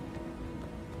checked out.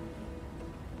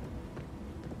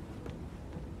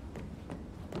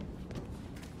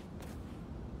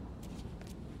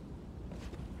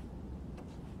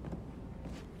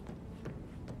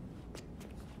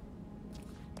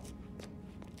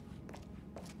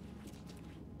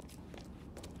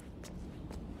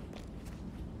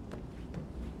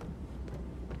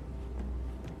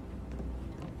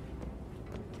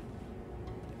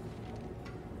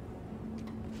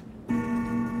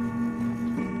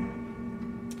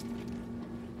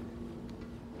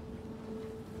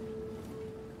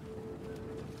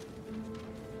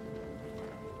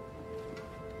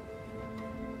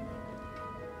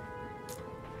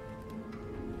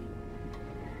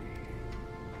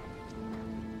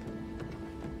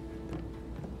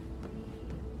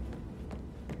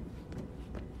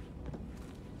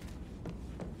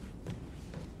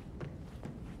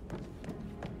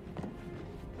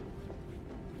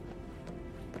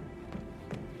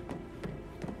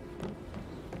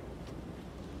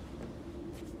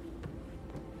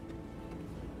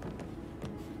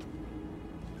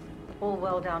 All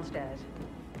well downstairs.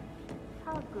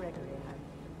 How's Gregory?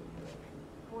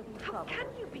 How can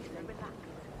you be so relaxed?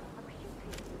 I wish you'd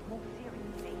take this more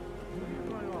seriously. What's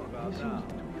going on about now?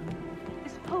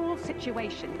 This whole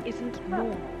situation isn't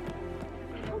normal.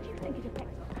 How do you think it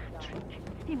affects Patrick?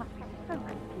 He must be so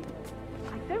confused.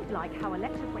 I don't like how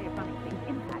Alexa's way of running things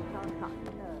impacts our son.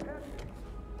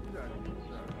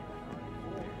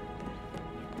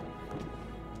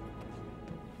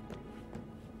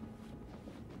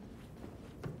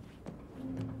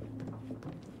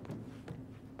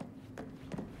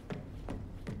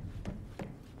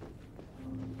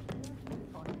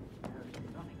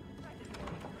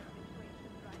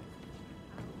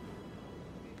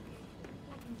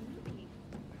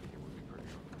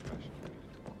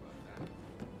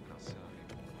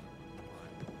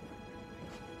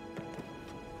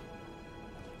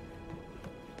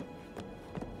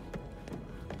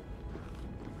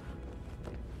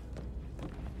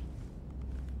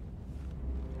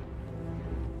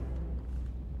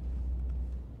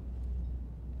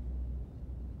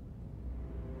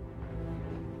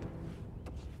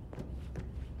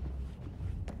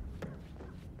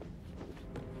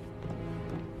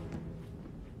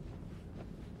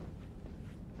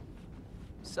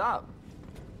 Sup?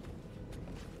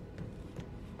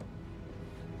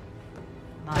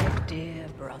 My dear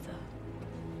brother,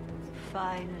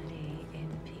 finally in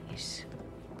peace.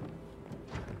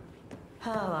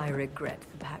 How I regret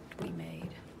the pact we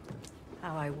made.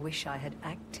 How I wish I had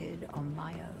acted on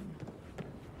my own.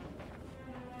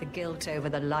 The guilt over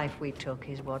the life we took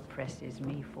is what presses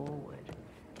me forward.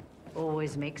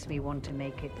 Always makes me want to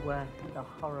make it worth the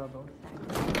horrible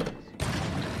sacrifice.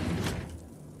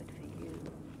 But for you,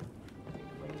 it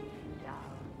weighs you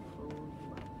down, pulls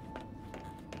you up.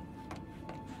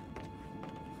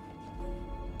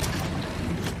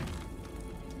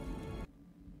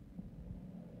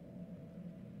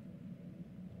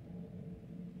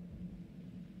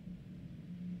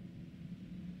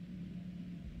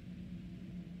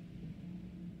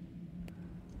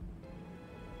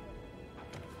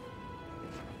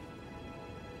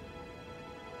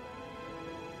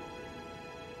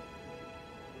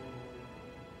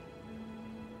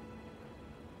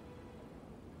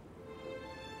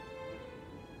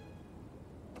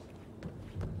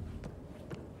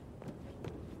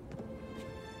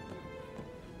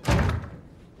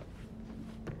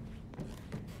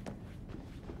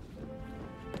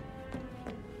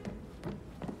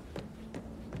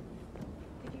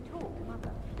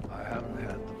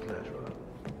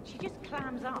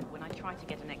 Clams up when I try to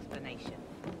get an explanation.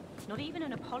 Not even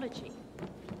an apology.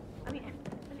 I mean,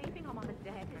 believing our mother's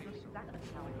dead is not exactly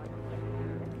how I like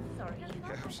it. Sorry. Yeah,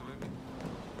 absolutely.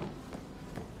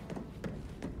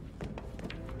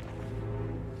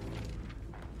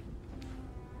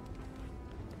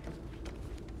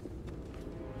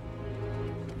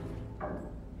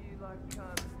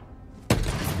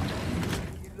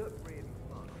 You look really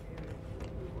smart.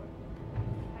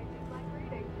 I just like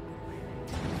reading.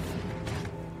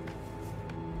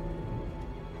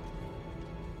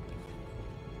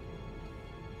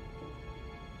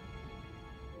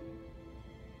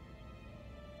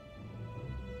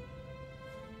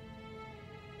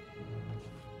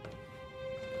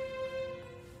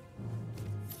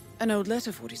 An old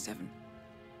letter, 47.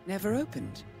 Never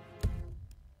opened.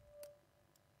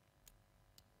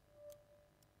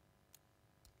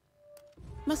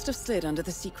 Must have slid under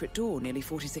the secret door nearly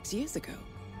 46 years ago.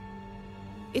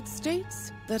 It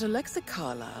states that Alexa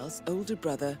Carlisle's older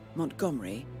brother,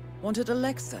 Montgomery, wanted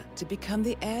Alexa to become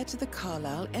the heir to the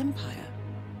Carlisle Empire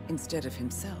instead of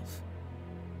himself.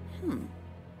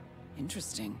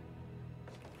 Interesting.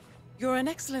 You're an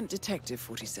excellent detective,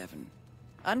 47.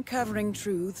 Uncovering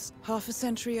truths half a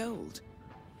century old.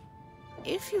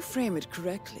 If you frame it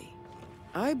correctly,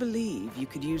 I believe you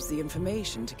could use the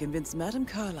information to convince Madame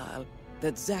Carlisle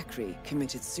that Zachary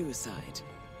committed suicide.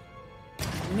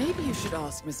 Maybe you should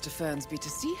ask Mr. Fernsby to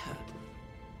see her.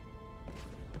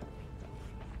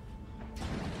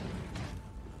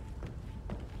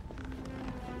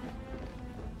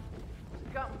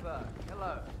 Gutenberg,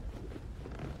 hello.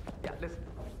 Yeah, listen.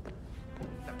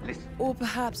 No, listen. Or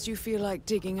perhaps you feel like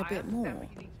digging a bit more. Calm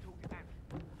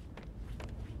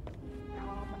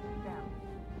down.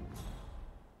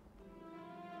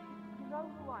 You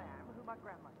know who I am, who my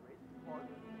grandmother is, was?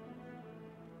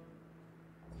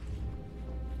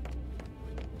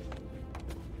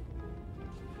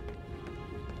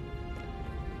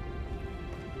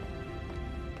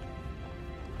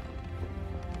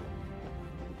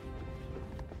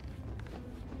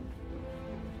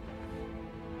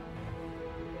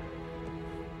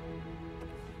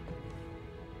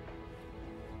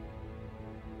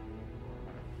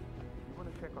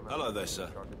 Hello there, sir.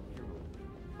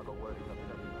 I got word he's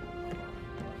upset.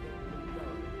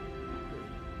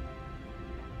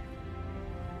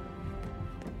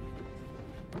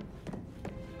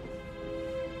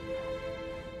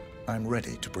 I'm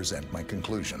ready to present my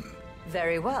conclusion.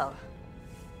 Very well.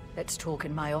 Let's talk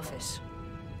in my office.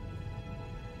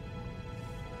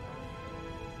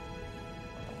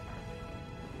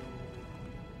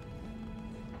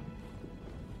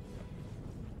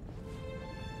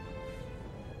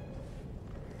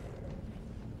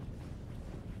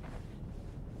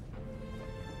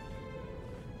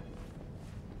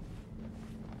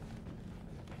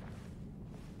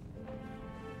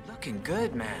 Looking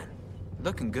good, man.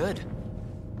 Looking good.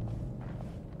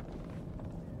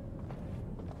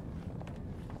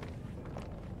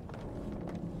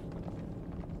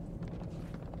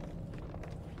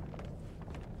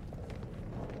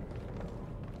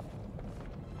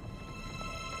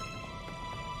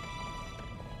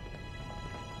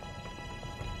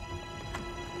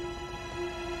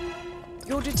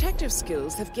 Your detective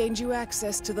skills have gained you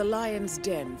access to the Lion's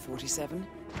Den, 47.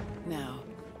 Now,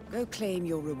 go claim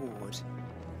your reward.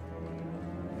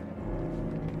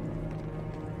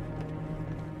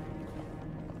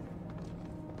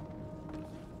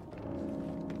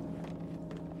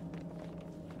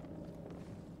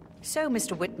 So,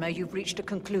 Mr. Whitmer, you've reached a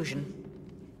conclusion.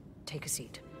 Take a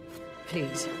seat.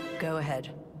 Please, go ahead.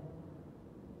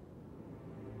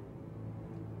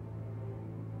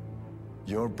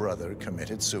 Your brother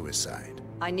committed suicide.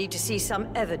 I need to see some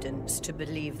evidence to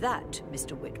believe that,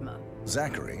 Mr. Whitmer.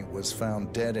 Zachary was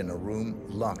found dead in a room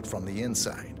locked from the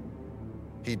inside.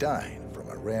 He died from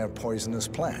a rare poisonous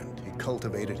plant he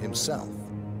cultivated himself.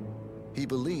 He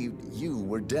believed you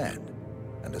were dead,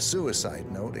 and a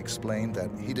suicide note explained that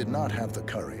he did not have the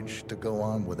courage to go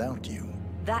on without you.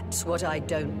 That's what I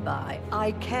don't buy.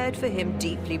 I cared for him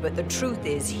deeply, but the truth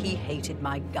is he hated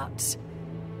my guts.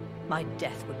 My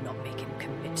death would not make him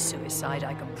commit suicide,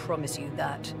 I can promise you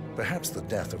that. Perhaps the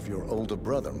death of your older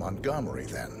brother, Montgomery,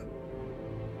 then.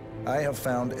 I have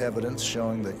found evidence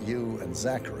showing that you and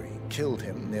Zachary killed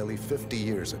him nearly 50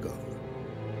 years ago.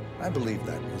 I believe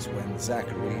that was when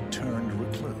Zachary turned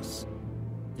recluse.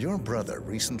 Your brother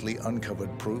recently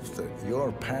uncovered proof that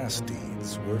your past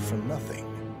deeds were for nothing.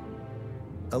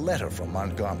 A letter from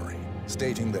Montgomery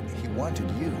stating that he wanted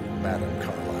you, Madame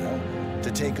Carlisle,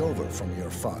 to take over from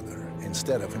your father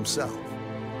instead of himself,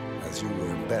 as you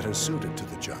were better suited to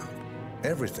the job.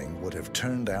 Everything would have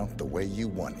turned out the way you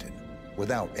wanted,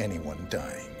 without anyone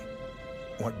dying.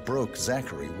 What broke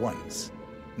Zachary once,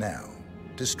 now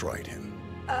destroyed him.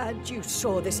 And you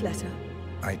saw this letter?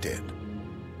 I did.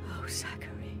 Oh,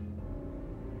 Zachary.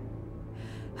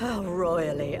 How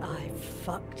royally I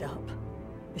fucked up.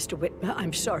 Mr. Whitmer,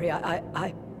 I'm sorry,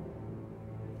 I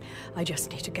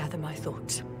just need to gather my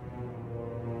thoughts.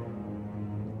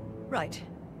 Right.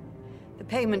 The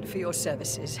payment for your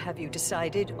services, have you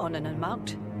decided on an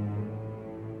amount?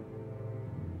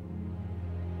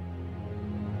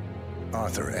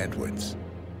 Arthur Edwards.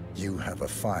 You have a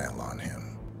file on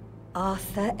him.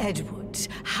 Arthur Edwards.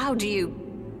 How do you...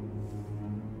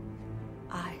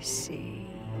 I see.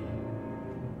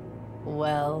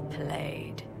 Well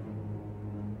played.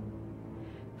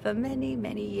 For many,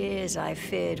 many years, I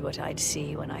feared what I'd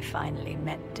see when I finally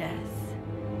met death.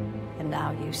 And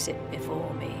now you sit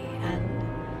before me,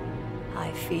 and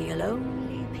I feel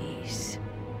only peace.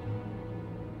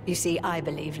 You see, I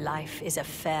believe life is a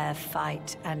fair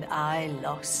fight, and I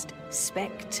lost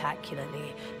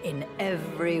spectacularly in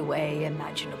every way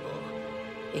imaginable.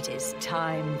 It is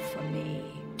time for me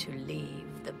to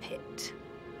leave the pit.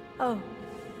 Oh,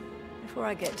 before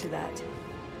I get to that,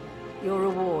 your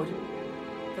reward.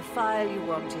 The file you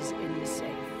want is in the safe.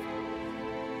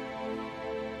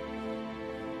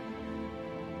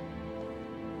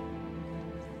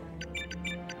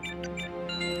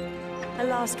 A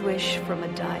last wish from a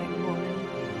dying woman.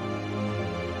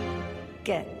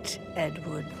 Get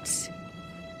Edwards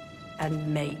and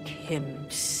make him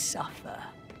suffer.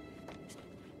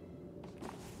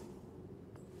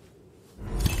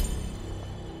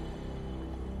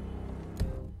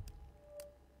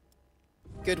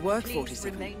 Good work, Please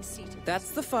 47. remain seated.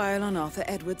 That's the file on Arthur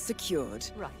Edwards secured.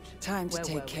 Right. Time to Where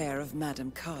take were we? care of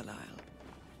Madame Carlyle.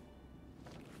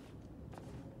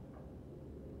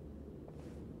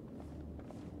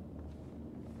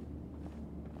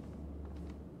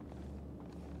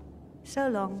 So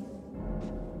long.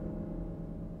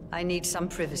 I need some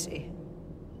privacy.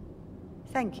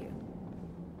 Thank you.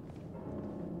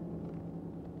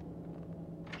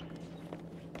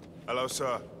 Hello,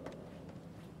 sir.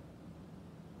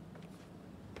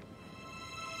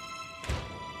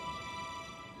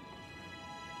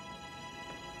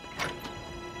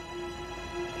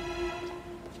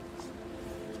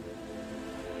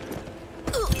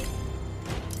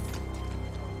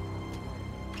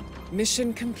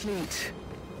 Mission complete.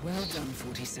 Well done,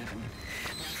 47.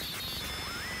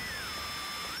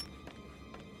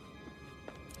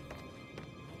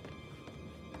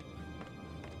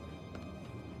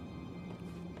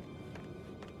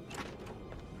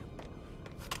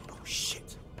 Oh,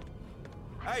 shit.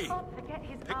 Hey, Can't forget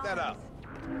his pick that up.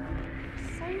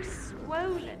 So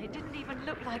swollen, it didn't even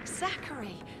look like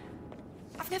Zachary.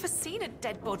 I've never seen a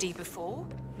dead body before.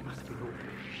 It must be awful.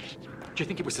 Do you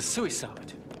think it was a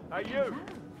suicide? Hey, you!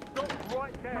 Stop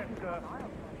right there, sir.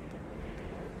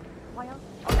 Why else?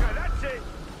 Okay, that's it!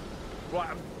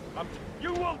 Right,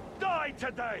 you will die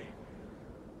today!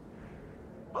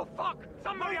 Oh, fuck!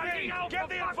 Somebody Move in! out! Get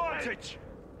the advantage!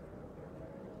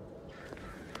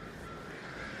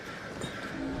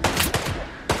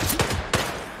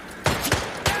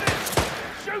 Get it!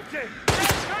 Shoot him!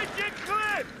 Make it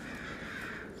clear!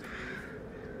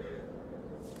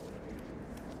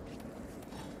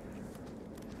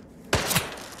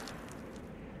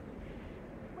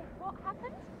 Wait, what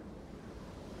happened?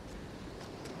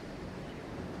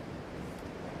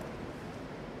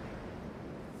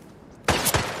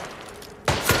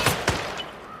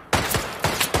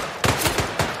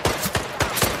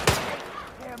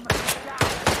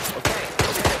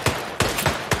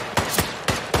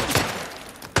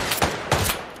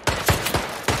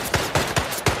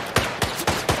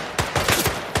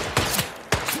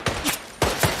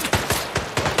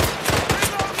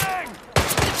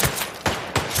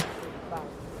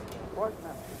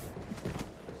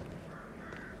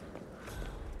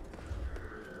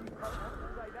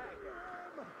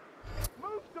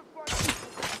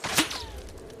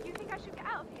 You think I should get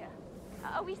out of here?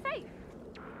 Are we safe?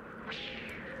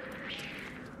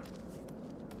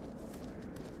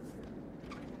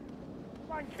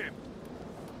 Flank him!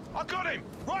 I got him!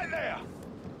 Right there!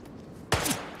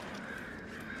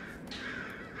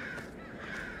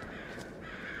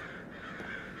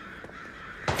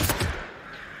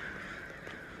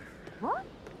 What?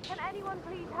 Can anyone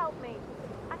please help me?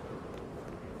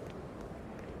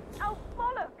 Oh,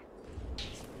 bollocks!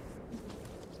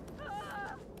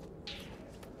 Ah!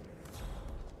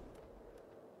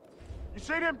 You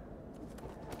seen him?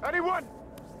 Anyone?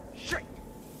 Shit!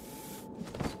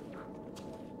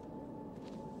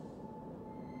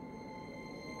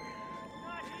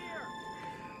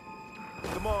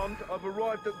 Command, I've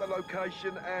arrived at the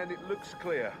location and it looks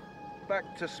clear.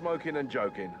 Back to smoking and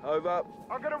joking. Over.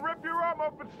 I'm gonna rip your arm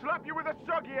off and slap you with a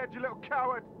soggy head, you little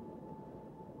coward!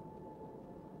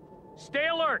 Stay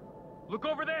alert! Look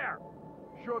over there!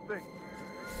 Sure thing.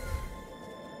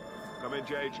 Come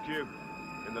into HQ.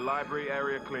 In the library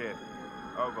area cleared.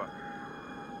 Over.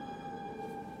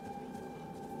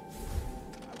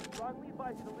 Strongly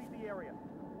advise you to leave the area.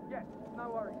 Yes, no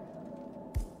worries.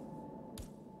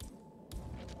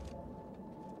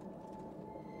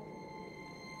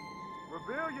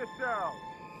 Reveal yourselves!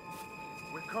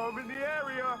 We're combing the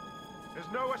area! There's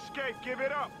no escape, give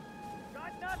it up!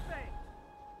 Got nothing!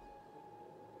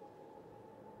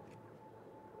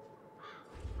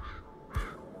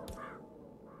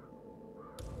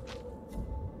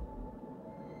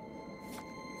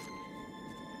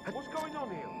 What's going on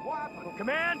here? What happened?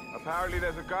 Command? Apparently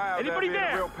there's a guy out Anybody there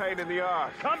being there? a real pain in the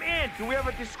arse. Come in! Do we have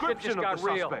a description of the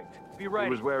real. suspect? Be ready.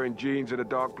 He was wearing jeans and a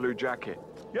dark blue jacket.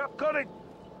 Yep, got it.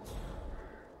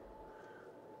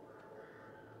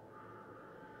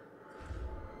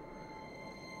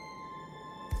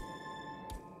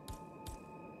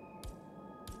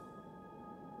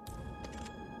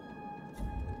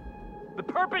 The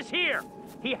purpose here!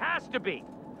 He has to be!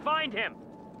 Find him!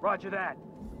 Roger that.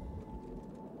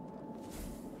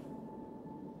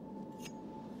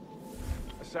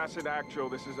 Assassin Actual,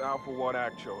 this is Alpha 1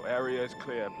 Actual. Area is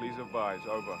clear. Please advise.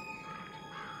 Over.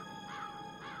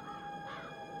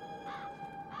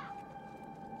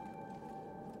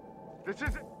 This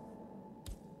is it.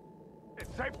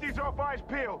 Safety's off, eyes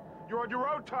peeled. You're on your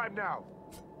own time now.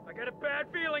 I got a bad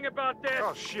feeling about this.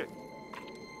 Oh, shit.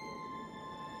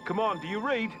 Come on, do you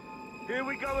read? Here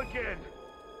we go again.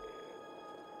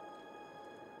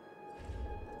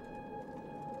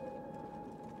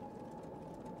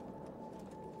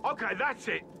 Okay, that's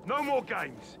it. No more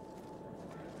games.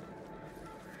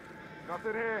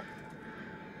 Nothing here.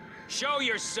 Show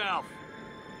yourself!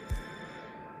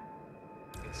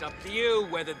 It's up to you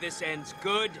whether this ends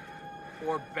good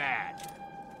or bad.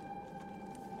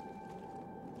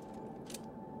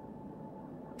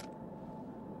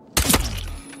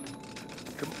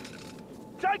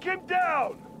 Take him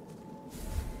down!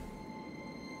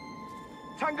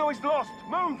 Tango is lost.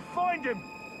 Move, find him.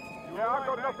 Yeah, I've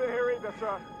got nothing here either,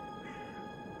 sir.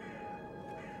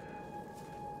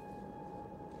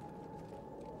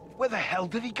 Where the hell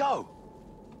did he go?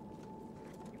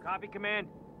 You copy, Command?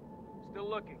 Still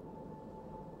looking.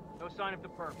 No sign of the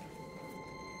perp.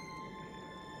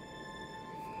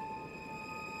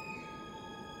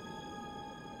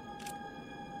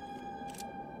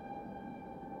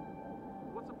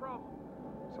 What's the problem?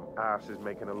 Some ass is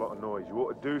making a lot of noise. You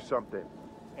ought to do something.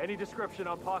 Any description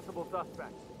on possible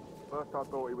suspects? First I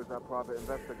thought he was that private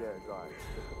investigator guy,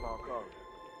 Mr. Falcone.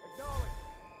 Acknowledge.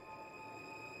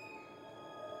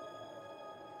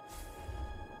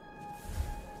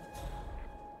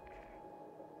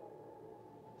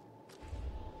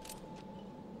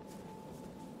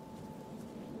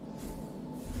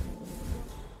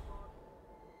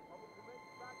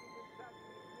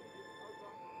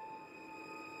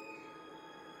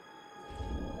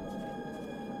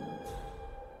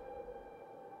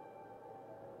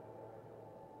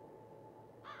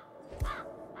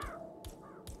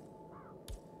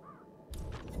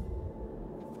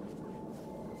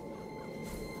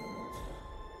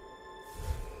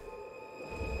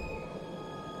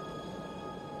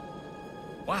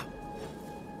 Wow.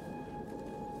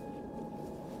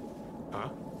 Huh?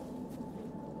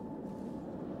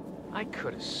 I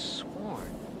could have sworn.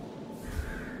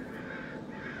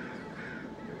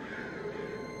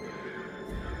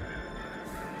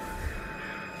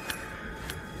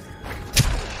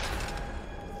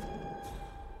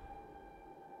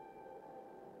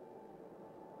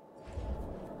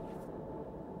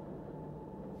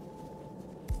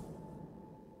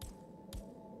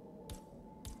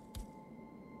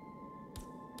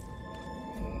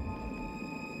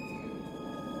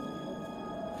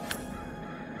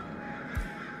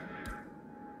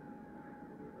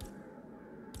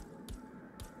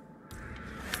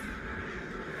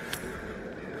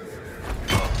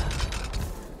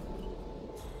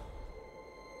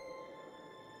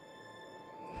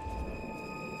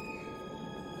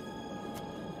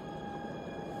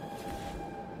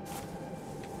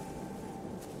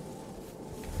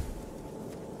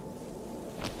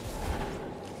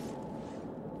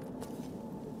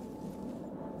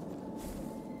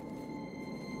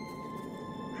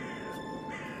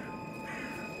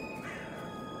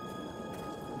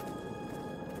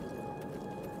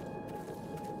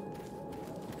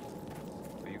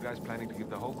 You guys planning to give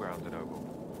the whole grounds an oval?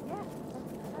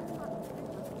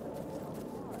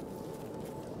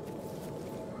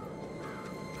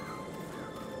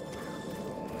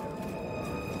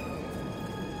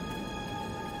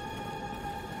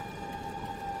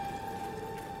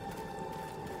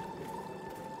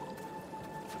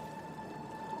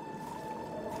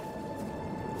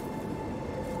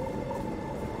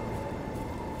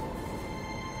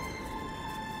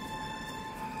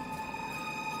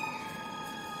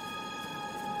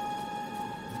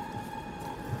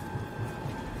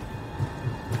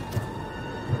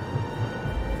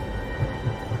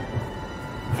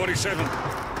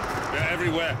 They're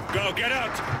everywhere. Go, get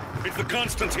out! It's the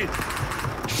Constantine!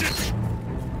 Shit!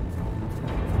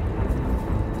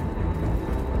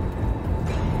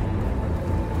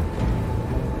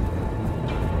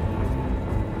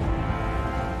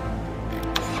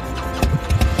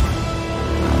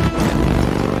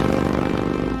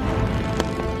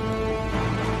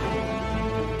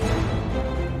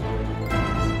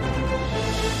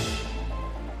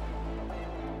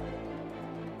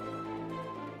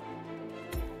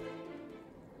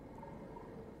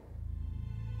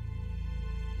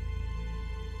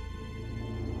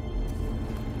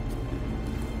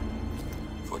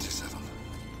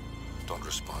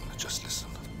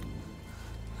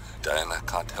 Diana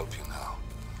can't help you now.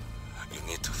 You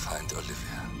need to find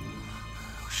Olivia.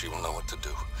 She will know what to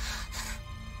do.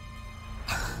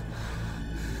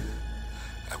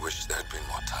 I wish there had been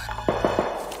more time.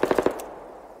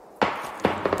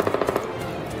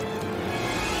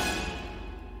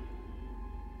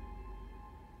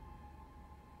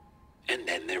 And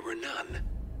then there were none.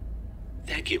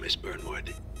 Thank you, Miss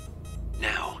Burnwood.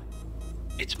 Now,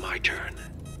 it's my turn.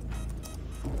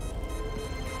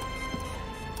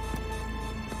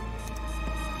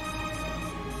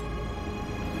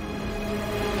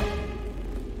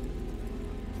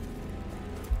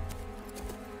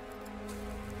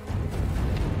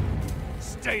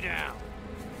 Stay down.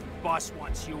 Boss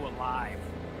wants you alive.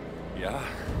 Yeah?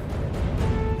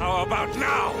 How about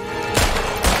now?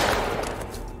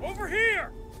 Over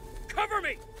here! Cover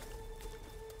me!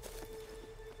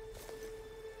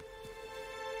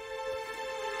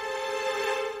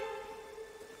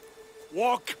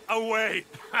 Walk away!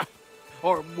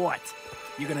 Or what?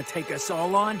 You gonna take us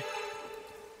all on?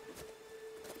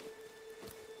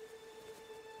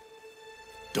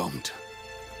 Don't.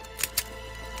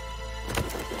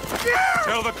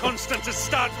 Tell the Constant to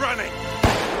start running!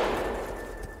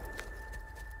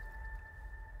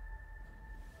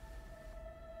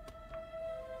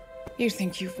 You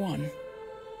think you've won?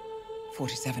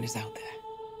 47 is out there.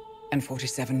 And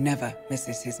 47 never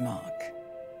misses his mark.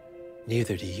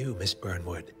 Neither do you, Miss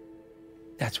Burnwood.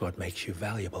 That's what makes you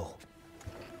valuable.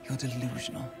 You're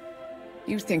delusional.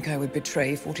 You think I would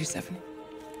betray 47?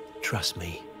 Trust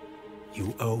me,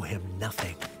 you owe him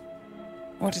nothing.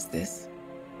 What is this?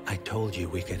 I told you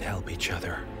we could help each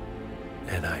other,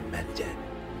 and I meant it.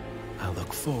 I'll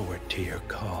look forward to your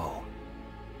call.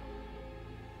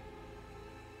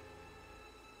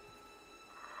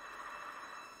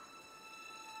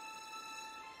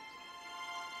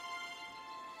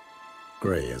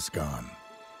 Gray is gone.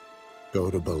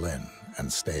 Go to Berlin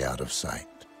and stay out of sight.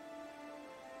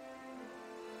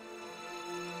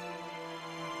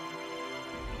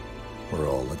 We're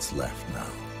all that's left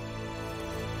now.